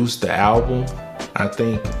introduced the album, I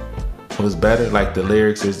think was better. Like, the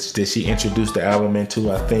lyrics that she introduced the album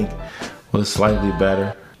into, I think was slightly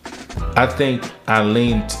better. I think I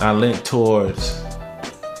leant towards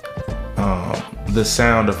the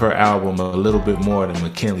sound of her album a little bit more than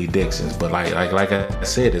McKinley Dixon's, but like I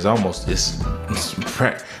said, it's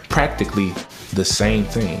practically the same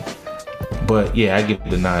thing. But yeah, I give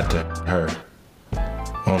the nod to her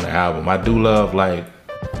on the album. I do love like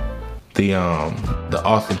the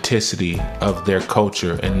authenticity of their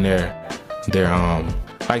culture and their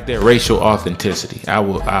like their racial authenticity.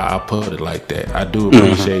 I'll put it like that. I do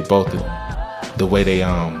appreciate both of them. the way they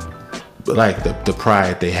like the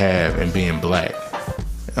pride they have in being black.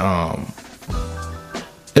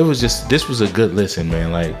 This was a good listen,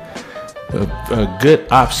 man. Like a good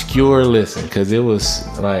obscure listen, because it was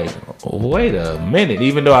like, wait a minute.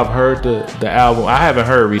 Even though I've heard the album, I haven't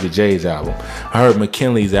heard Rita J's album. I heard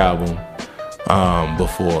McKinley's album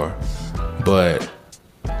before, but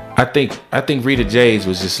I think Rita J's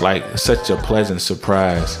was just like such a pleasant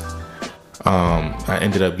surprise. I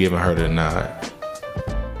ended up giving her the nod.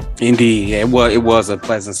 Indeed, it was a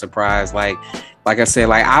pleasant surprise. Like I said,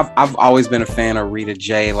 like I've always been a fan of Rita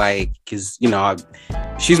J. Like, because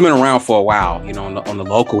she's been around for a while. On the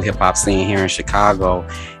local hip hop scene here in Chicago,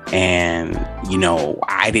 and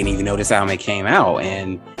I didn't even know this album came out.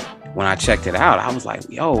 And when I checked it out, I was like,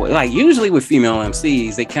 yo, like usually with female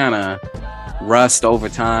MCs, they kind of rust over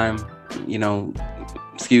time.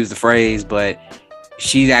 Excuse the phrase, but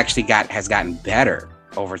she actually has gotten better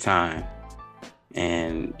over time.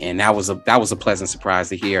 And that was a pleasant surprise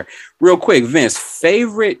to hear. Real quick, Vince,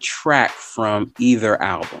 favorite track from either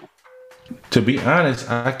album? To be honest,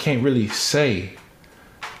 I can't really say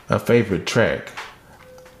a favorite track.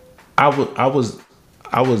 I was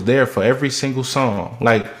there for every single song.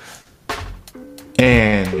 Like,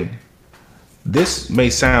 and this may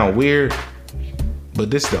sound weird, but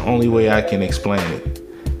this is the only way I can explain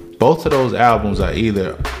it. Both of those albums are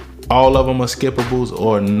either all of them are skippables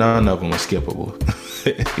or none of them are skippable.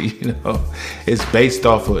 It's based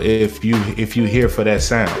off of if you hear for that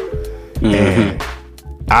sound. Mm-hmm.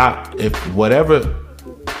 And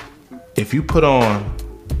if you put on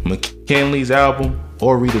McKinley's album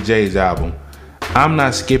or Rita J's album, I'm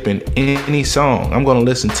not skipping any song. I'm gonna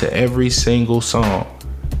listen to every single song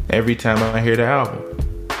every time I hear the album.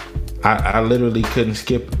 I literally couldn't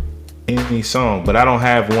skip any song, but I don't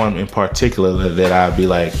have one in particular that I'd be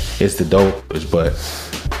like, it's the dopest. But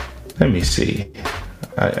let me see.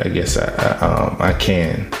 I guess I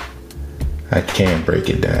can break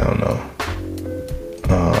it down though.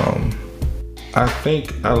 I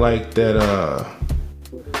think I like that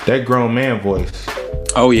grown man voice.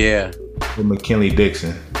 Oh yeah, with McKinley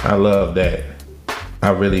Dixon. I love that. I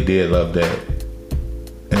really did love that.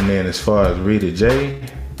 And then as far as Rita J,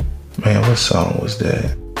 man, what song was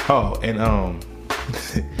that? Oh, and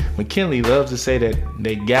McKinley loves to say that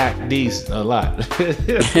they got these a lot.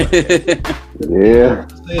 Yeah.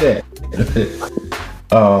 Say that.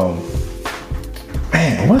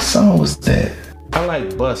 Man, what song was that? I like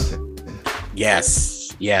Bussin'.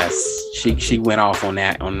 Yes. She went off on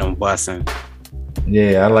that, on them Bussin'.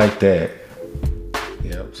 Yeah, I like that.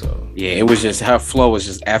 Yep. So yeah, it was just, her flow was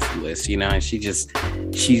just effortless, and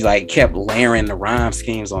she like kept layering the rhyme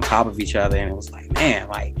schemes on top of each other, and it was like, man,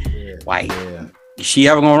 is she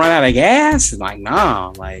ever gonna run out of gas? And like,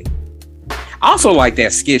 nah, like, I also like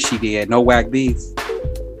that skit she did, No Whack Beats.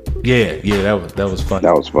 Yeah, that was funny.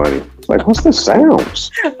 That was funny. It's like, what's the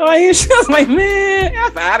sounds? Like, she was like, man,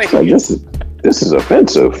 I'm out of here. Like, this is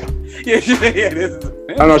offensive. Yeah, this is offensive.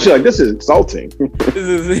 I know, she's like, this is insulting.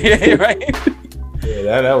 Right.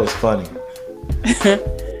 Yeah, that was funny.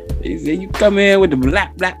 He said, you come in with the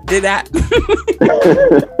blap blap did that.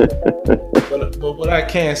 But what I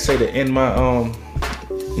can say to end my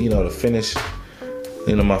to finish,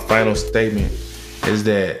 my final statement is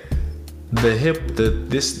that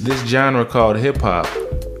this genre called hip hop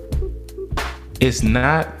is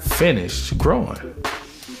not finished growing.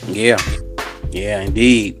 Yeah,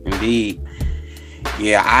 indeed.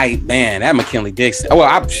 Yeah, that McKinley Dixon. Oh,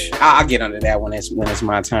 well, I'll get under that when it's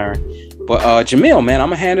my turn. But Jamil, man, I'm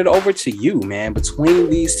gonna hand it over to you, man. Between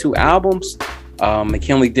these two albums,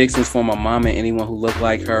 McKinley Dixon's For My Mama and Anyone Who Looked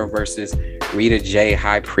Like Her versus Rita J,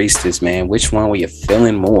 High Priestess, man, which one were you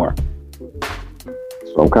feeling more?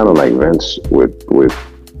 So I'm kind of like Vince with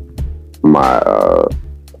my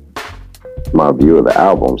my view of the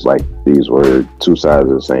albums. Like, these were two sides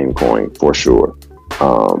of the same coin for sure.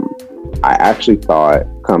 I actually thought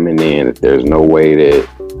coming in that there's no way that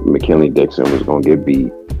McKinley Dixon was gonna get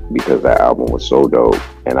beat, because that album was so dope.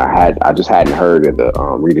 And I just hadn't heard of the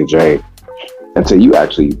Rita J until you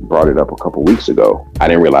actually brought it up a couple weeks ago. I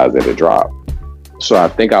didn't realize that it dropped. So I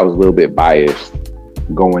think I was a little bit biased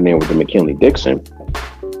going in with the McKinley Dixon,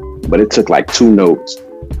 but it took like 2 notes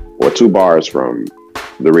or 2 bars from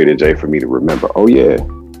the Rita J for me to remember, oh yeah,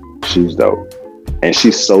 she's dope. And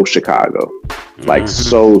she's so Chicago, like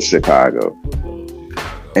so Chicago.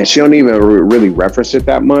 And she don't even really reference it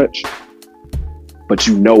that much, but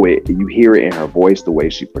you know it, you hear it in her voice, the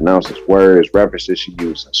way she pronounces words, references she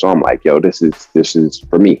uses. So I'm like, yo, this is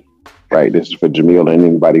for me, right? This is for Jamil and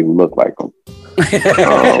anybody who look like him.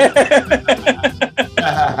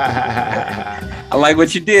 I like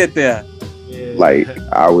what you did there. Like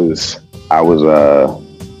I was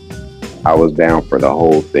down for the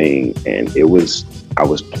whole thing, and I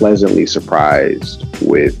was pleasantly surprised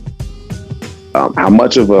with how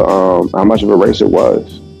much of a race it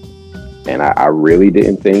was. And I really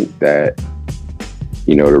didn't think that,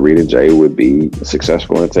 the Rita J would be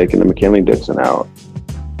successful in taking the McKinley Dixon out.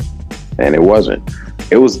 And it wasn't.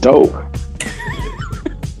 It was dope.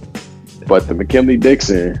 But the McKinley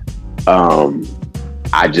Dixon,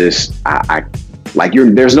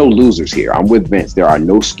 there's no losers here. I'm with Vince. There are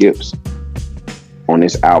no skips on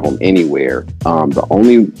this album anywhere. The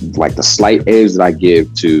only, the slight edge that I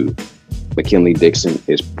give to McKinley Dixon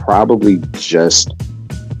is probably just,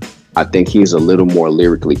 I think he's a little more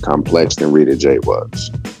lyrically complex than Rita J was.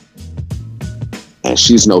 And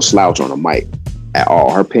she's no slouch on a mic at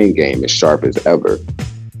all. Her pen game is sharp as ever,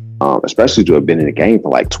 especially to have been in the game for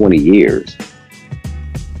like 20 years.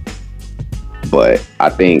 But I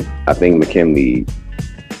think McKinley,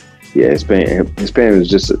 his pen is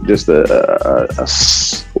just a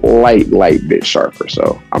slight bit sharper.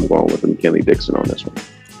 So I'm going with the McKinley Dixon on this one.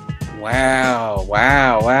 Wow.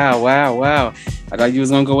 I thought you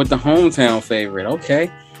was gonna go with the hometown favorite.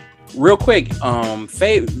 Okay. Real quick,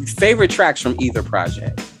 favorite tracks from either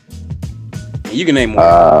project. You can name one.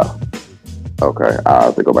 Okay. I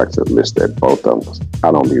have to go back to the list at both of them.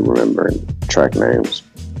 I don't be remembering track names.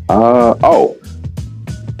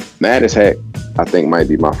 Mad as Heck, I think might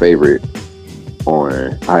be my favorite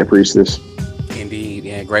on High Priestess. Indeed.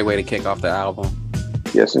 Yeah, great way to kick off the album.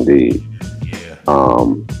 Yes, indeed.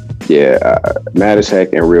 Yeah. Mad as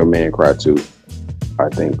Heck and Real Man Cry Too, I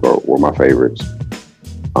think were my favorites.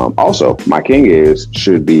 Also, My King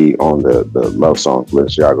should be on the love songs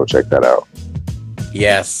list. Y'all go check that out.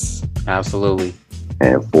 Yes, absolutely.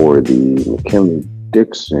 And for the McKinley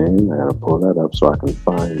Dixon, I gotta pull that up so I can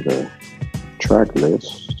find the track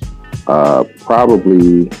list.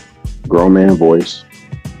 Probably Grown Man Voice.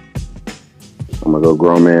 I'm gonna go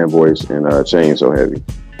Grown Man Voice and Chain So Heavy.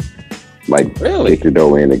 Really? Kick the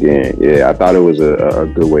door in again. Yeah, I thought it was a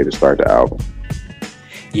good way to start the album.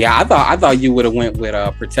 Yeah, I thought you would have went with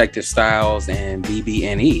Protective Styles and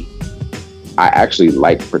BBNE. I actually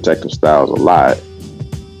like Protective Styles a lot.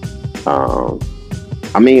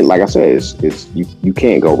 I mean, like I said, it's you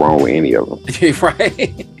can't go wrong with any of them.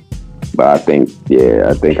 Right. But I think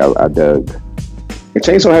I dug. And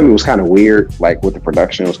Chain So Heavy was kind of weird, with the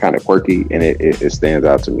production, it was kind of quirky, and it stands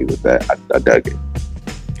out to me with that. I dug it.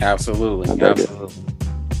 Absolutely.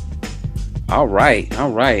 All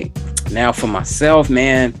right. Now for myself,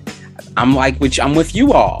 man, I'm with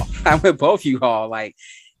you all. I'm with both you all.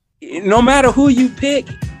 No matter who you pick,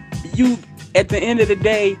 you at the end of the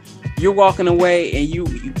day, you're walking away and you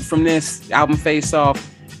from this album Faceoff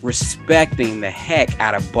respecting the heck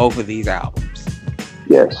out of both of these albums.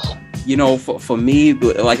 Yes. For me,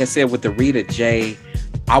 like I said, with the Rita J,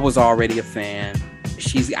 I was already a fan.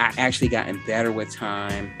 She's actually gotten better with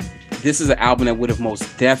time. This is an album that would have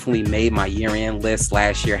most definitely made my year-end list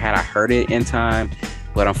last year had I heard it in time.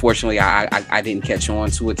 But unfortunately, I didn't catch on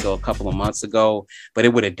to it till a couple of months ago. But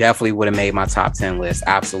it would have made my top 10 list.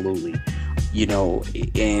 Absolutely.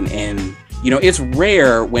 And it's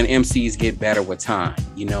rare when MCs get better with time,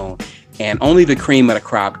 and only the cream of the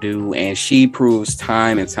crop do. And she proves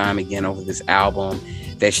time and time again over this album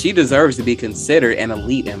that she deserves to be considered an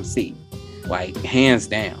elite MC, hands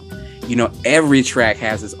down. Every track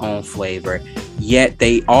has its own flavor, yet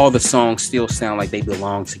all the songs still sound like they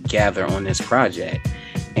belong together on this project.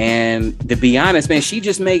 And to be honest, man, she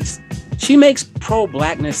makes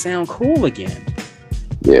pro-blackness sound cool again.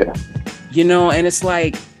 Yeah. And it's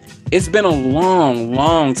it's been a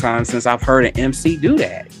long time since I've heard an MC do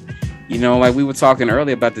that. We were talking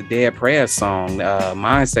earlier about the Dead Prayers song,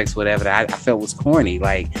 Mind Sex, whatever, that I felt was corny.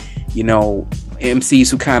 MCs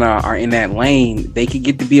who kind of are in that lane, they could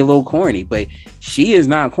get to be a little corny, but she is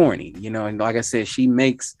not corny, and like I said, she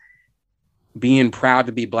makes being proud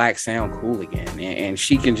to be black sound cool again, and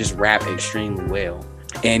she can just rap extremely well,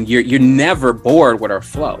 and you're never bored with her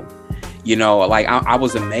flow. I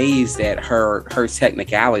was amazed at her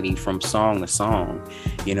technicality from song to song,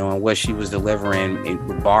 and what she was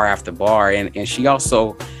delivering bar after bar, and she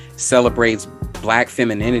also celebrates black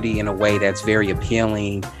femininity in a way that's very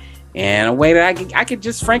appealing. And a way that I could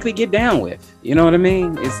just frankly get down with. You know what I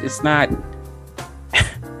mean? It's not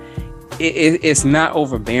it's not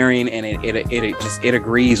overbearing, and it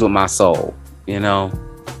agrees with my soul. That's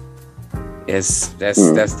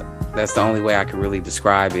the only way I could really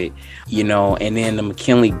describe it. And then the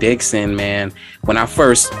McKinley Dixon, man, when I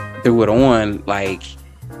first threw it on, I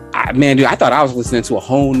thought I was listening to a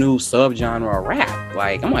whole new subgenre of rap.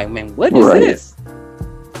 I'm like, man, what is this?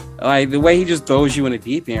 Like the way he just throws you in the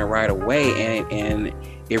deep end right away, and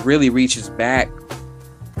it really reaches back,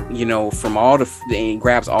 you know, from and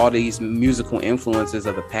grabs all these musical influences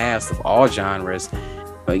of the past of all genres,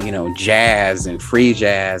 you know, jazz and free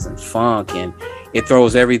jazz and funk, and it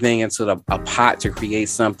throws everything into a pot to create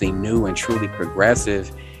something new and truly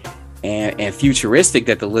progressive and futuristic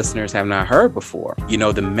that the listeners have not heard before. You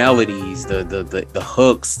know, the melodies, the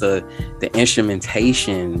hooks, the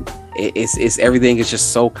instrumentation, it's everything is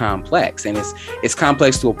just so complex, and it's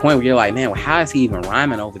complex to a point where you're like, man, well, how is he even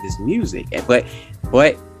rhyming over this music? But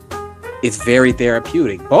it's very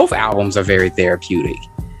therapeutic. Both albums are very therapeutic.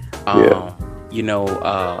 You know,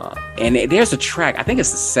 and there's a track, I think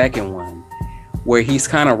it's the second one, where he's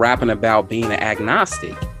kind of rapping about being an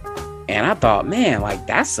agnostic. And I thought, man, like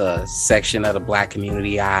that's a section of the Black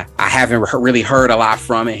community I haven't really heard a lot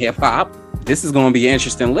from in hip hop. This is going to be an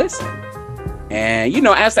interesting listen. And, you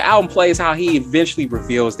know, as the album plays, how he eventually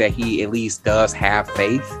reveals that he at least does have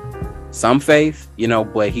faith, some faith, you know,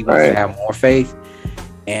 but he wants to have more faith.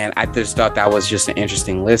 And I just thought that was just an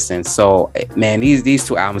interesting listen. So, man, these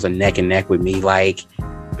two albums are neck and neck with me. Like,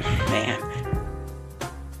 man,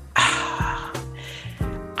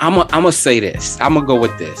 I'm gonna say this. I'm gonna go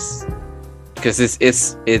with this because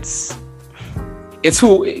it's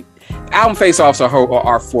who album face-offs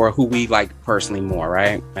are for who we like personally more,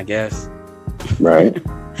 right? I guess. Right.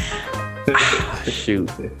 Shoot.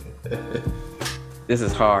 This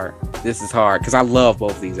is hard because I love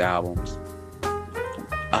both these albums.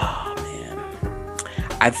 Oh man,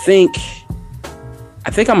 I think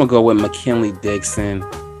I'm gonna go with McKinley Dixon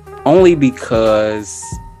only because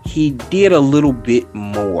he did a little bit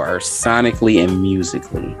more sonically and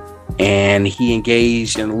musically, and he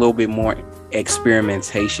engaged in a little bit more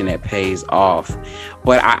experimentation that pays off.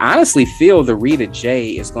 But I honestly feel the Rita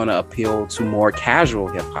J is going to appeal to more casual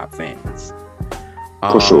hip hop fans.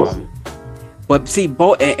 For sure. But see,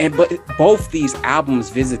 both these albums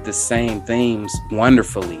visit the same themes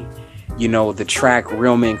wonderfully. You know, the track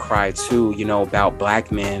Real Men Cry Too, you know, about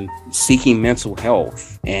Black men seeking mental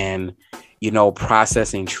health and, you know,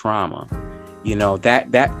 processing trauma. You know,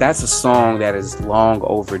 that's a song that is long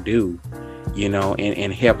overdue, you know,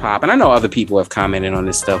 in hip hop. And I know other people have commented on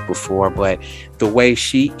this stuff before, but the way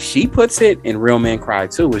she puts it in Real Men Cry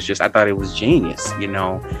Too was just, I thought it was genius, you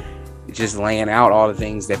know, just laying out all the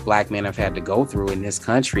things that Black men have had to go through in this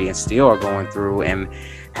country and still are going through, and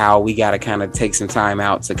how we got to kind of take some time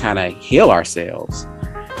out to kind of heal ourselves.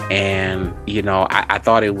 And, you know, I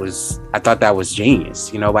thought that was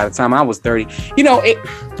genius. You know, by the time I was 30, you know,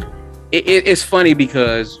 it's funny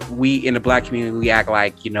because we in the Black community, we act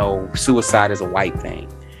like, you know, suicide is a white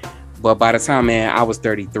thing. But by the time, man, I was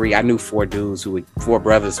 33, I knew four brothers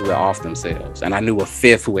who had off themselves, and I knew a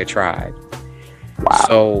fifth who had tried. Wow.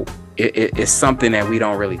 So it's something that we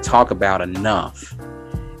don't really talk about enough.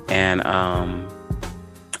 And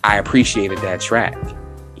I appreciated that track.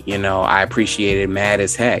 You know, I appreciated Mad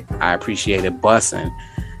as Heck. I appreciated Bussin'.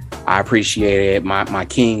 I appreciated my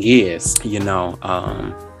King Is, you know.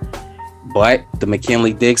 But the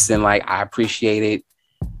McKinley Dixon, like, I appreciated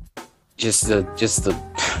just the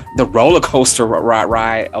roller coaster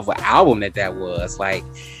ride of an album that was. Like,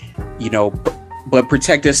 you know, but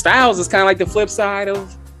Protective Styles is kind of like the flip side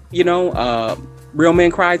of, you know, Real Men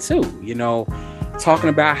Cry Too. You know, talking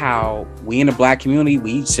about how we in the Black community,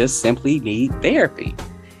 we just simply need therapy.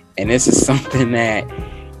 And this is something that,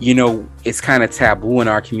 you know, it's kind of taboo in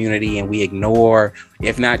our community, and we ignore,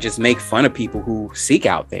 if not just make fun of people who seek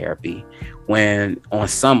out therapy, when on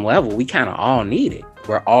some level we kind of all need it.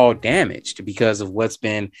 We're all damaged because of what's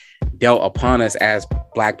been dealt upon us as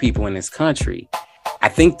Black people in this country. I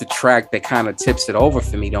think the track that kind of tips it over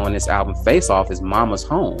for me though in this album, Faceoff, is Mama's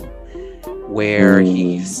Home, where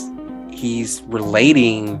he's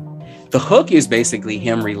relating. The hook is basically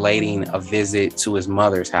him relating a visit to his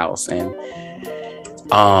mother's house, and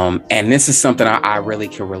this is something I really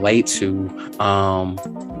can relate to.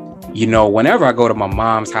 You know, whenever I go to my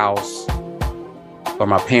mom's house or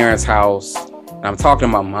my parents' house, and I'm talking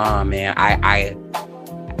to my mom, man, I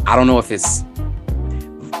don't know if it's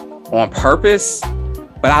on purpose,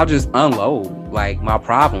 but I'll just unload like my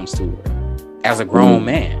problems to her as a grown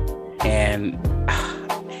man. And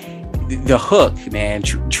the hook, man,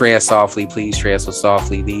 tread softly, please tread so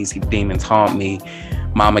softly. These demons haunt me.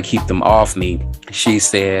 Mama, keep them off me. She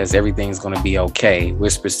says everything's gonna be okay.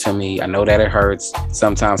 Whispers to me, I know that it hurts.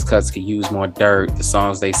 Sometimes cuts could use more dirt. The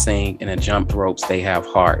songs they sing and the jump ropes, they have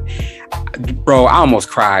heart. Bro, I almost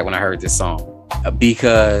cried when I heard this song,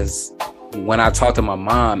 because when I talk to my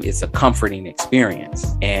mom, it's a comforting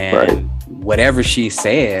experience. And whatever she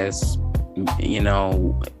says, you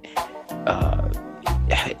know,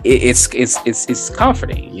 it's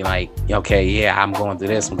comforting. You're like, okay, yeah, I'm going through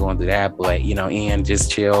this, I'm going through that, but Ian,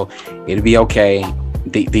 just chill. It'll be okay.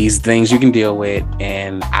 These things you can deal with,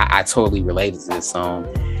 and I totally related to this song.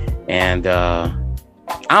 And I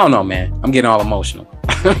don't know, man. I'm getting all emotional.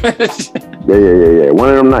 Yeah. One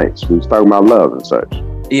of them nights we was talking about love and such.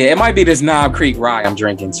 Yeah, it might be this Knob Creek Rye I'm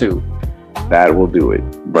drinking too. That will do it.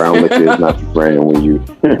 Brown liquor is not your friend when you.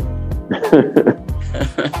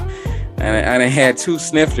 And I had 2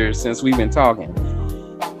 snifters since we've been talking.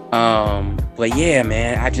 But yeah,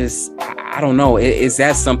 man, I don't know. Is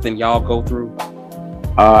that something y'all go through?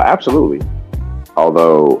 Absolutely.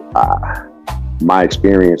 Although my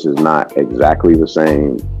experience is not exactly the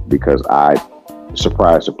same, because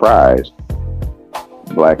surprise,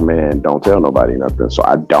 Black man don't tell nobody nothing. So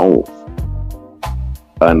I don't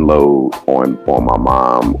unload on my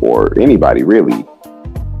mom or anybody really.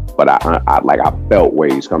 But I felt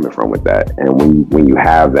where he's coming from with that. And when you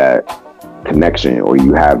have that connection, or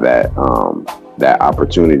you have that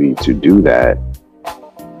opportunity to do that,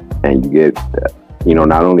 and you get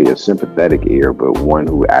not only a sympathetic ear, but one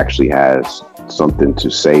who actually has something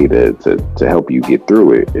to say to help you get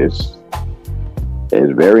through it, it's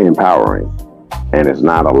very empowering. And it's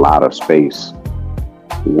not a lot of space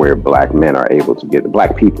where Black men are able to get,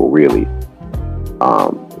 Black people really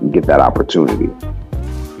get that opportunity.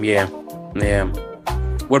 Yeah.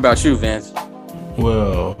 What about you, Vince?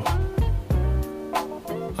 Well,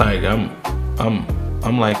 like I'm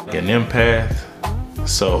like an empath,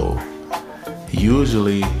 so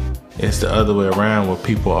usually it's the other way around, where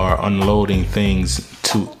people are unloading things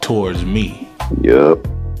towards me. Yep.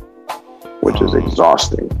 Which is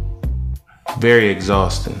exhausting. Very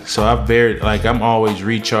exhausting. So I'm always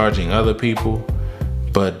recharging other people,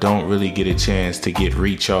 but don't really get a chance to get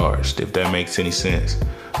recharged, if that makes any sense.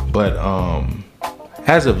 But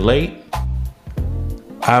as of late,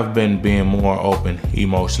 I've been being more open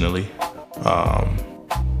emotionally.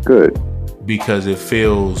 Good. Because it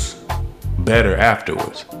feels better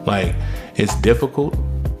afterwards. Like, it's difficult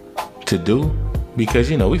to do because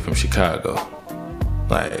we from Chicago.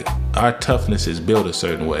 Like, our toughness is built a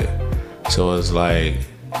certain way. So it's like,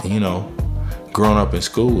 growing up in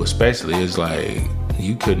school especially, it's like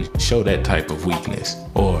you couldn't show that type of weakness,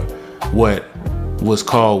 or what was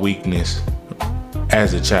called weakness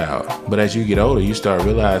as a child. But as you get older, you start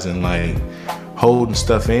realizing, like, holding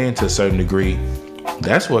stuff in to a certain degree,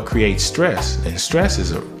 that's what creates stress, and stress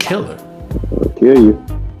is a killer. It'll kill you.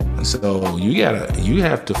 So you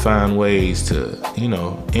have to find ways to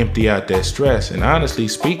empty out that stress. And honestly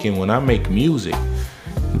speaking, when I make music,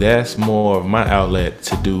 that's more of my outlet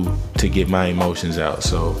to get my emotions out.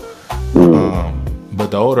 So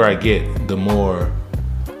but the older I get, the more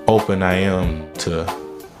open I am to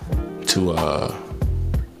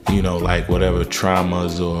like whatever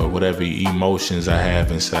traumas or whatever emotions I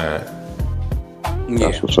have inside.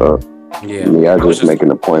 That's what's up. Yeah. I just make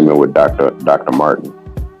an appointment with Dr. Martin.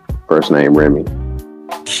 First name Remy.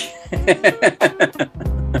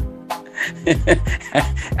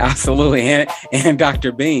 Absolutely. And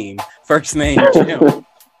Dr. Beam. First name Jim.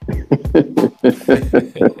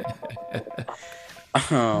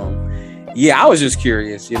 Yeah, I was just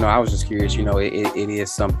curious. It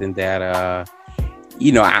is something that I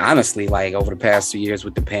honestly, like, over the past 2 years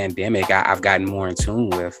with the pandemic, I've gotten more in tune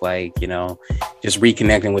with, like, just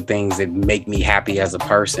reconnecting with things that make me happy as a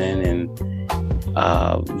person, and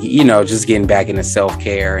just getting back into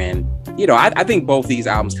self-care. And I think both these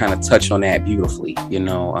albums kind of touch on that beautifully.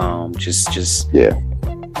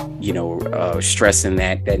 Stressing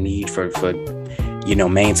that need for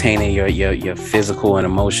maintaining your physical and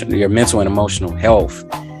emotional, your mental and emotional health,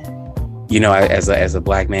 as a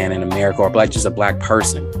Black man in America, or just a Black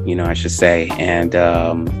person, I should say. And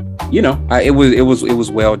it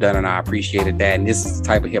was well done, and I appreciated that. And this is the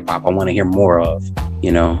type of hip hop I want to hear more of,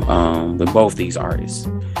 with both these artists.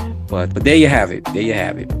 But there you have it.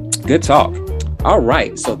 Good talk. All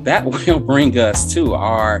right, so that will bring us to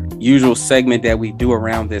our usual segment that we do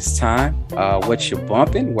around this time, What You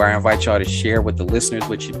Bumping, where I invite y'all to share with the listeners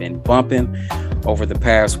what you've been bumping over the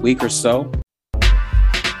past week or so.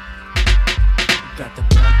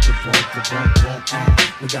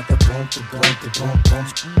 We got the bump, the bump, the bump,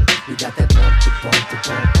 bump. We got that bump, the bump, the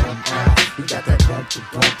bump, bump. We got that bump, the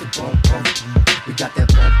bump, the bump, bump. We got that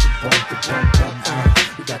bump, the bump, the bump, bump.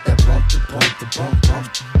 We got that bump, the bump, the bump, bump.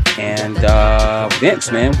 And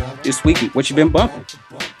Vince, man, this week, what you been bumping?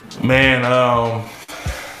 Man,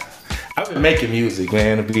 I've been making music,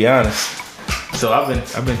 man, to be honest. So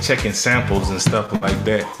I've been checking samples and stuff like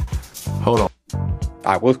that. Hold on.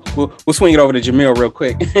 All right, we'll swing it over to Jamil real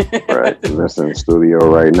quick. Right, that's in the studio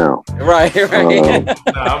right now. Right.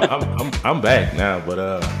 I'm back now,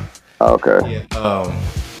 but okay. Yeah,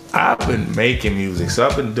 I've been making music, so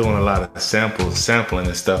I've been doing a lot of sampling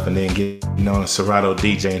and stuff, and then getting on a Serato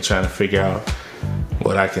DJ and trying to figure out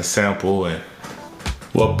what I can sample and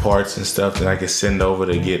what parts and stuff that I can send over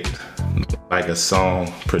to get like a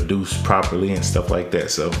song produced properly and stuff like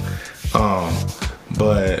that. So,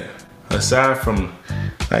 but aside from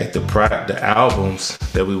like the albums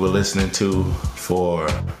that we were listening to for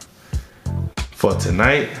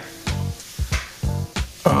tonight,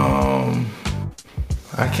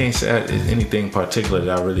 I can't say anything particular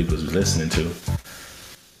that I really was listening to.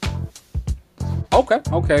 Okay.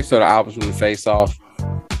 So the albums from the Faceoff.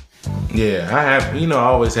 Yeah, I have. I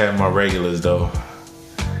always have my regulars though.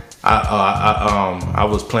 I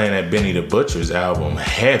was playing that Benny the Butcher's album,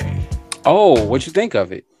 Heavy. Oh, what you think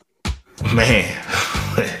of it? Man,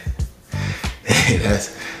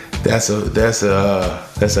 that's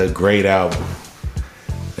a great album.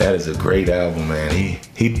 That is a great album, man.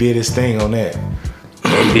 He did his thing on that.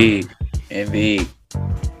 Indeed.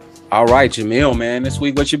 All right, Jamil, man. This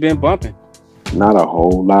week, what you been bumping? Not a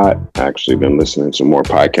whole lot. Actually, been listening to more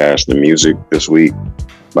podcasts than music this week.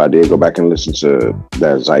 But I did go back and listen to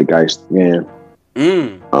that Zeitgeist again.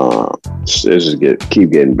 It just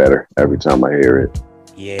keep getting better every time I hear it.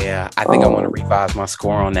 Yeah, I think I want to revise my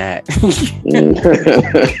score on that.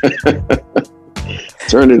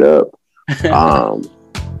 Turn it up.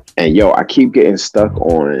 And I keep getting stuck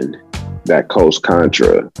on that Coast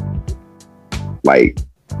Contra. Like,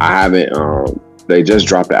 I haven't they just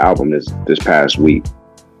dropped the album this past week,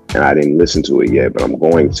 and I didn't listen to it yet, but I'm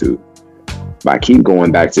going to. But I keep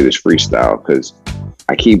going back to this freestyle because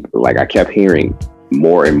I kept hearing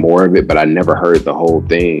more and more of it, but I never heard the whole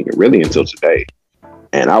thing really until today.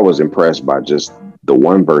 And I was impressed by just the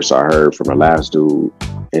one verse I heard from the last dude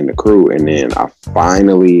in the crew. And then I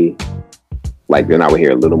finally, then I would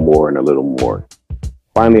hear a little more and a little more.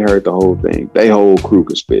 Finally heard the whole thing. They whole crew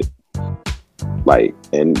could spit.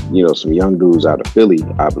 And some young dudes out of Philly,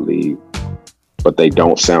 I believe, but they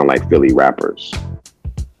don't sound like Philly rappers.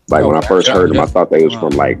 When I first heard them, I thought they was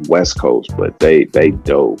from West Coast, but they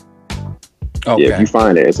dope. Okay. Yeah, if you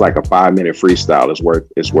find it, it's like a 5-minute freestyle.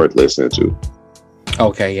 It's worth listening to.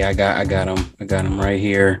 Okay, yeah, I got them right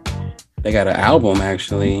here. They got an album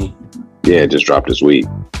actually. Yeah, it just dropped this week.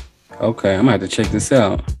 Okay, I'm gonna have to check this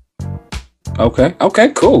out. Okay,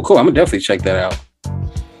 cool. I'm gonna definitely check that out.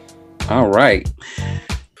 All right.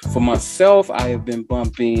 For myself, I have been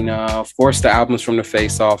bumping, of course, the albums from the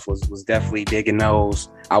Faceoff was definitely digging those.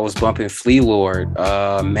 I was bumping Flea Lord,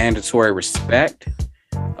 Mandatory Respect,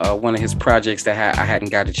 one of his projects that I hadn't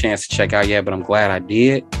got a chance to check out yet, but I'm glad I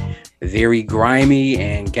did. Very grimy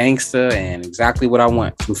and gangsta and exactly what I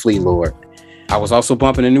want from Flea Lord. I was also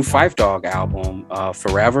bumping a new Phife Dawg album,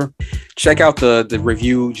 Forever. Check out the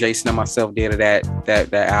review Jason and myself did of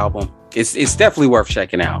that album. It's definitely worth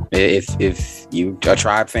checking out. If you a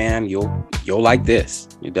Tribe fan, you'll like this.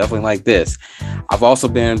 You definitely like this. I've also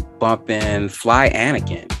been bumping Fly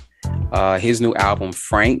Anakin, his new album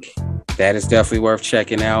Frank. That is definitely worth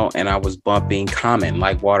checking out. And I was bumping Common,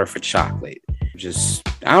 Like Water for Chocolate.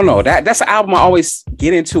 I don't know. That's an album I always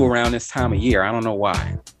get into around this time of year. I don't know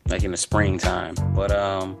why. Like in the springtime. But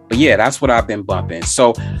yeah, that's what I've been bumping.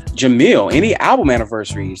 So Jamil, any album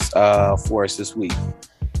anniversaries for us this week?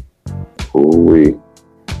 Ooh-wee.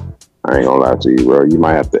 I ain't gonna lie to you, bro. You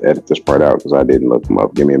might have to edit this part out because I didn't look them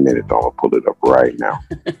up. Give me a minute, though. I'll pull it up right now.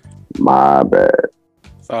 My bad.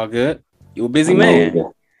 It's all good. You a busy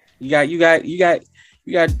man. You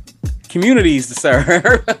got communities to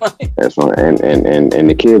serve. That's fine. And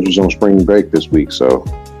the kids was on spring break this week, so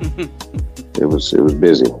it was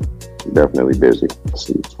busy. Definitely busy. Let's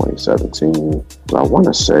see, 2017. I want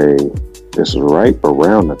to say this is right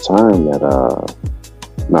around the time that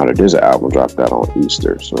the Dizza album dropped out on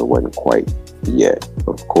Easter, so it wasn't quite yet.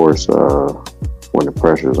 Of course, when the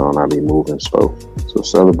pressure's on, I be moving slow. So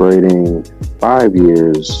celebrating 5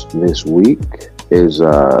 years this week is,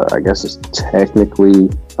 I guess it's technically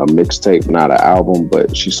a mixtape, not an album,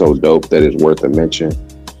 but she's so dope that it's worth a mention.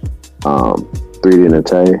 3D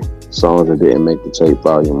Nate, songs that didn't make the tape,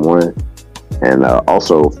 volume 1. And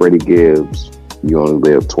also Freddie Gibbs, You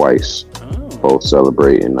Only Live Twice. Both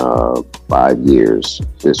celebrating 5 years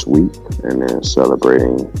this week, and then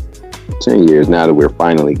celebrating 10 years now that we're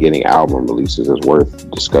finally getting album releases is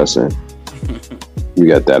worth discussing. You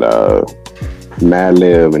got that Mad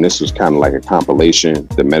Lib, and this was kind of like a compilation,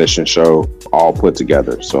 the Medicine Show, all put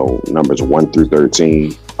together. So numbers 1 through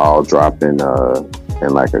 13 all dropped in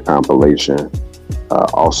like a compilation.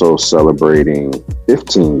 Also celebrating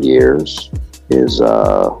 15 years is,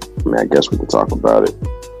 I guess we can talk about it,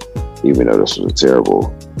 even though this was a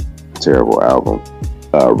terrible, terrible album.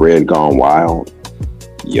 Red Gone Wild.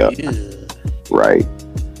 Yup. Yeah. Right.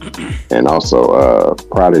 And also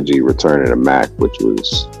Prodigy Returning to Mac, which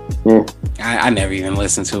was, I never even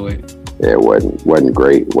listened to it. Yeah, it wasn't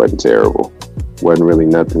great, wasn't terrible. Wasn't really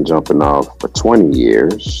nothing jumping off. For 20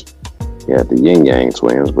 years, you had the Yin Yang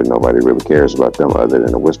Twins, but nobody really cares about them other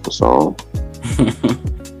than the Whisper song.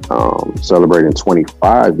 Celebrating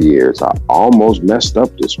 25 years, I almost messed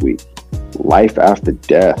up this week. Life After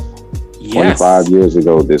Death. Yes. 25 years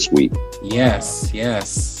ago this week. Yes.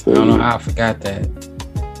 I don't know how I forgot that.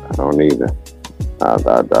 I don't either. I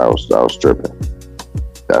was tripping.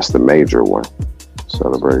 That's the major one.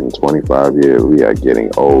 Celebrating 25 years. We are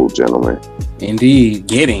getting old, gentlemen. Indeed,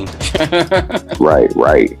 getting. Right.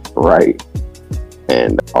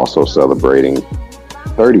 And also celebrating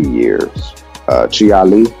 30 years. Chia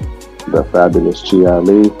Lee, the fabulous Chia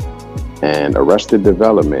Lee, and Arrested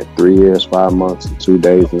Development, 3 years, 5 months, and 2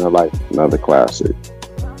 days in her life. Another classic.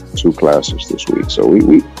 2 classics this week. So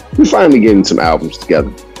we finally getting some albums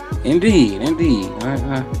together. Indeed.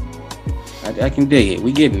 I can dig it.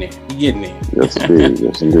 We getting there. Yes,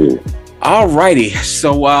 indeed. Alrighty,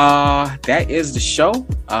 so that is the show,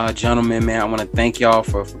 gentlemen. Man, I want to thank y'all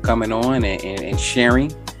for coming on and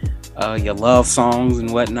sharing your love songs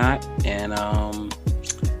and whatnot. And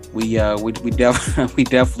we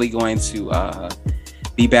definitely going to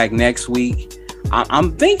be back next week.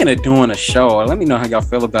 I'm thinking of doing a show. Let me know how y'all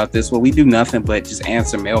feel about this. Well, we do nothing but just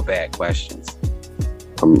answer mailbag questions.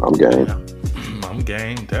 I'm game. I'm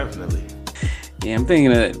game, definitely. Yeah, I'm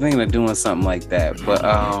thinking of doing something like that.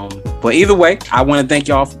 But either way, I want to thank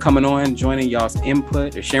y'all for coming on, joining y'all's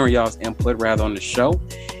input, or sharing y'all's input rather on the show.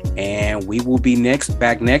 And we will be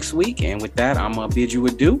back next week. And with that, I'm gonna bid you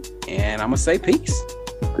adieu, and I'm gonna say peace.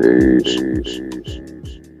 Peace.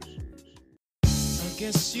 I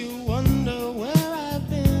guess you wonder where I've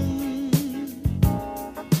been.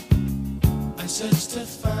 I searched to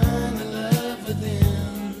find the love within.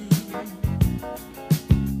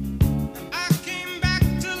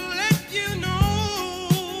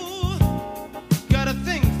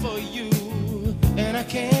 I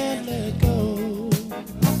can't let go.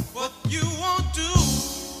 What you won't do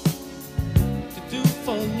to do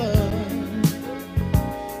for love.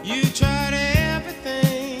 You tried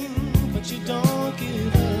everything, but you don't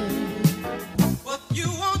give up. What you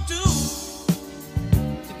won't do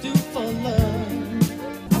to do for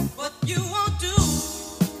love. What you won't do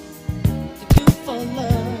to do for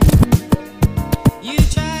love. You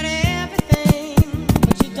tried everything,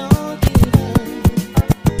 but you don't give up.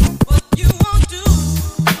 What you won't do.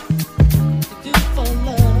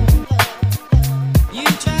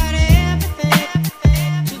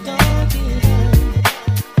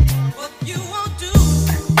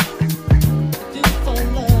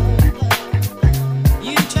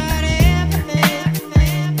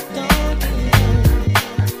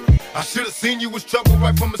 Seen you was trouble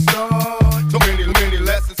right from the start. So many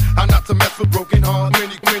lessons. How not to mess with broken hearts.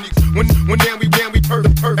 Many. When we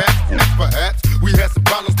perhaps we had some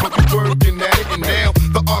problems, but we working at it. And now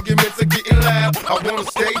the arguments are getting loud. I wanna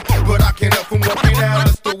stay, but I can't help from walking out.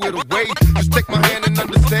 Let's throw it away. Just take my hand and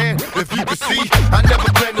understand. If you can see, I never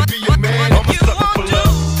planned to be a man. I'm a sucker for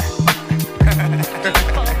love.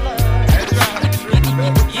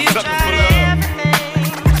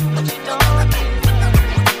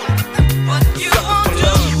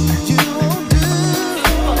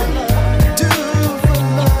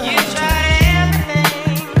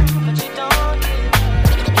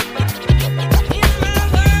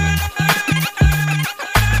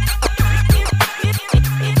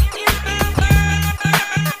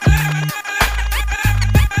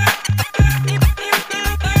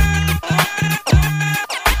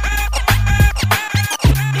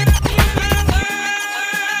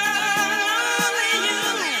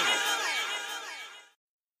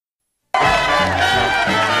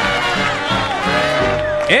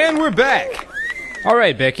 And we're back. All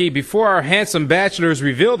right, Becky, before our handsome bachelors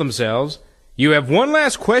reveal themselves, you have one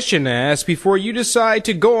last question to ask before you decide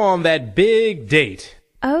to go on that big date.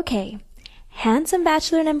 Okay. Handsome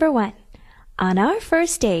bachelor number 1. On our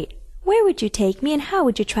first date, where would you take me and how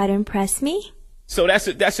would you try to impress me? So that's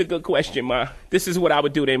a good question, Ma. This is what I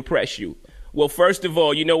would do to impress you. Well, first of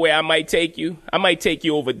all, you know where I might take you? I might take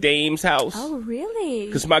you over Dame's house. Oh, really?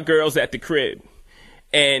 Because my girl's at the crib.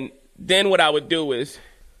 And then what I would do is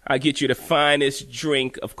I get you the finest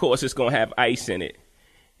drink. Of course, it's going to have ice in it.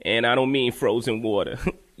 And I don't mean frozen water.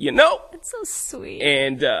 You know? That's so sweet.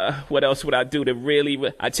 And what else would I do to really...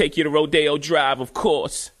 I take you to Rodeo Drive, of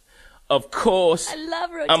course. Of course, I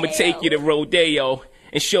love Rodeo. I'm going to take you to Rodeo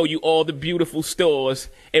and show you all the beautiful stores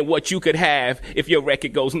and what you could have if your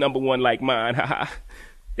record goes #1 like mine.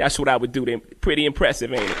 That's what I would do. Pretty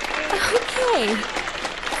impressive, ain't it? Okay.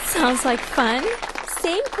 Sounds like fun.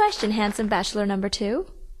 Same question, handsome bachelor number 2.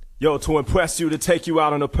 Yo, to impress you, to take you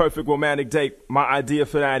out on a perfect romantic date, my idea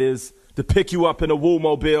for that is to pick you up in a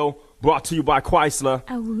Woo-mobile brought to you by Chrysler.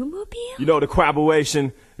 A Woo-mobile? You know, the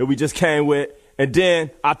collaboration that we just came with. And then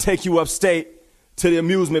I'll take you upstate to the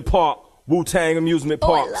amusement park, Wu-Tang Amusement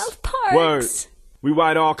Park. Oh, I love parks. Word. We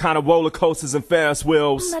ride all kind of roller coasters and Ferris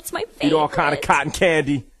wheels. That's my favorite. Eat all kind of cotton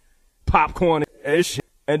candy, popcorn and shit.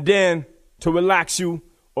 And then to relax you,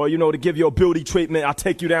 or, you know, to give you a beauty treatment, I'll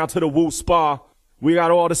take you down to the Wu Spa. We got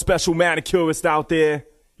all the special manicurists out there,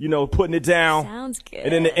 you know, putting it down. Sounds good.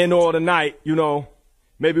 And then the end of the night, you know,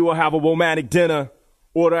 maybe we'll have a romantic dinner,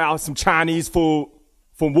 order out some Chinese food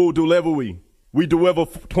from Wu Delivery. We deliver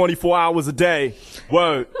 24 hours a day.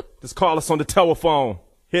 Word. Just call us on the telephone.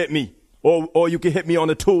 Hit me. Or you can hit me on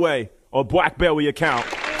the 2-way or BlackBerry account.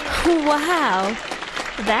 Wow.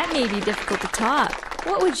 That may be difficult to top.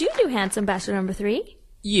 What would you do, handsome bachelor number 3?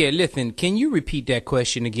 Yeah, listen, can you repeat that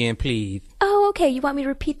question again, please? Oh, okay. You want me to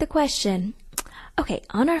repeat the question? Okay,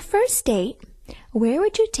 on our first date, where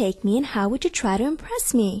would you take me and how would you try to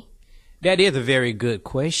impress me? That is a very good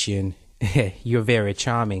question. You're very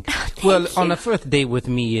charming. Well, on the first date with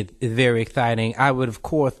me, it's very exciting. I would, of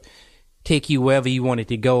course, take you wherever you wanted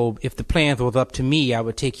to go. If the plans was up to me, I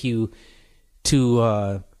would take you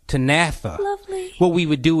to NASA. Lovely. What we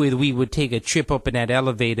would do is we would take a trip up in that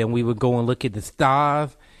elevator and we would go and look at the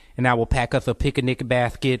stars, and I would pack us a picnic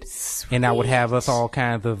basket. Sweet. And I would have us all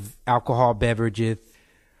kinds of alcohol beverages.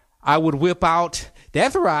 I would whip out,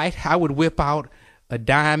 that's right, I would whip out a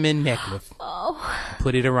diamond necklace. Oh.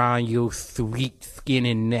 Put it around your sweet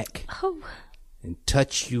skinny neck. Oh. And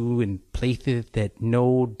touch you in places that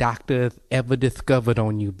no doctor has ever discovered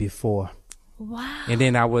on you before. Wow. And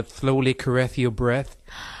then I would slowly caress your breast,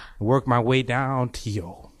 work my way down to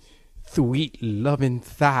your sweet, loving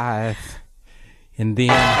thighs. And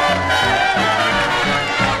then...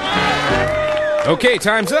 Okay,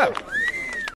 time's up.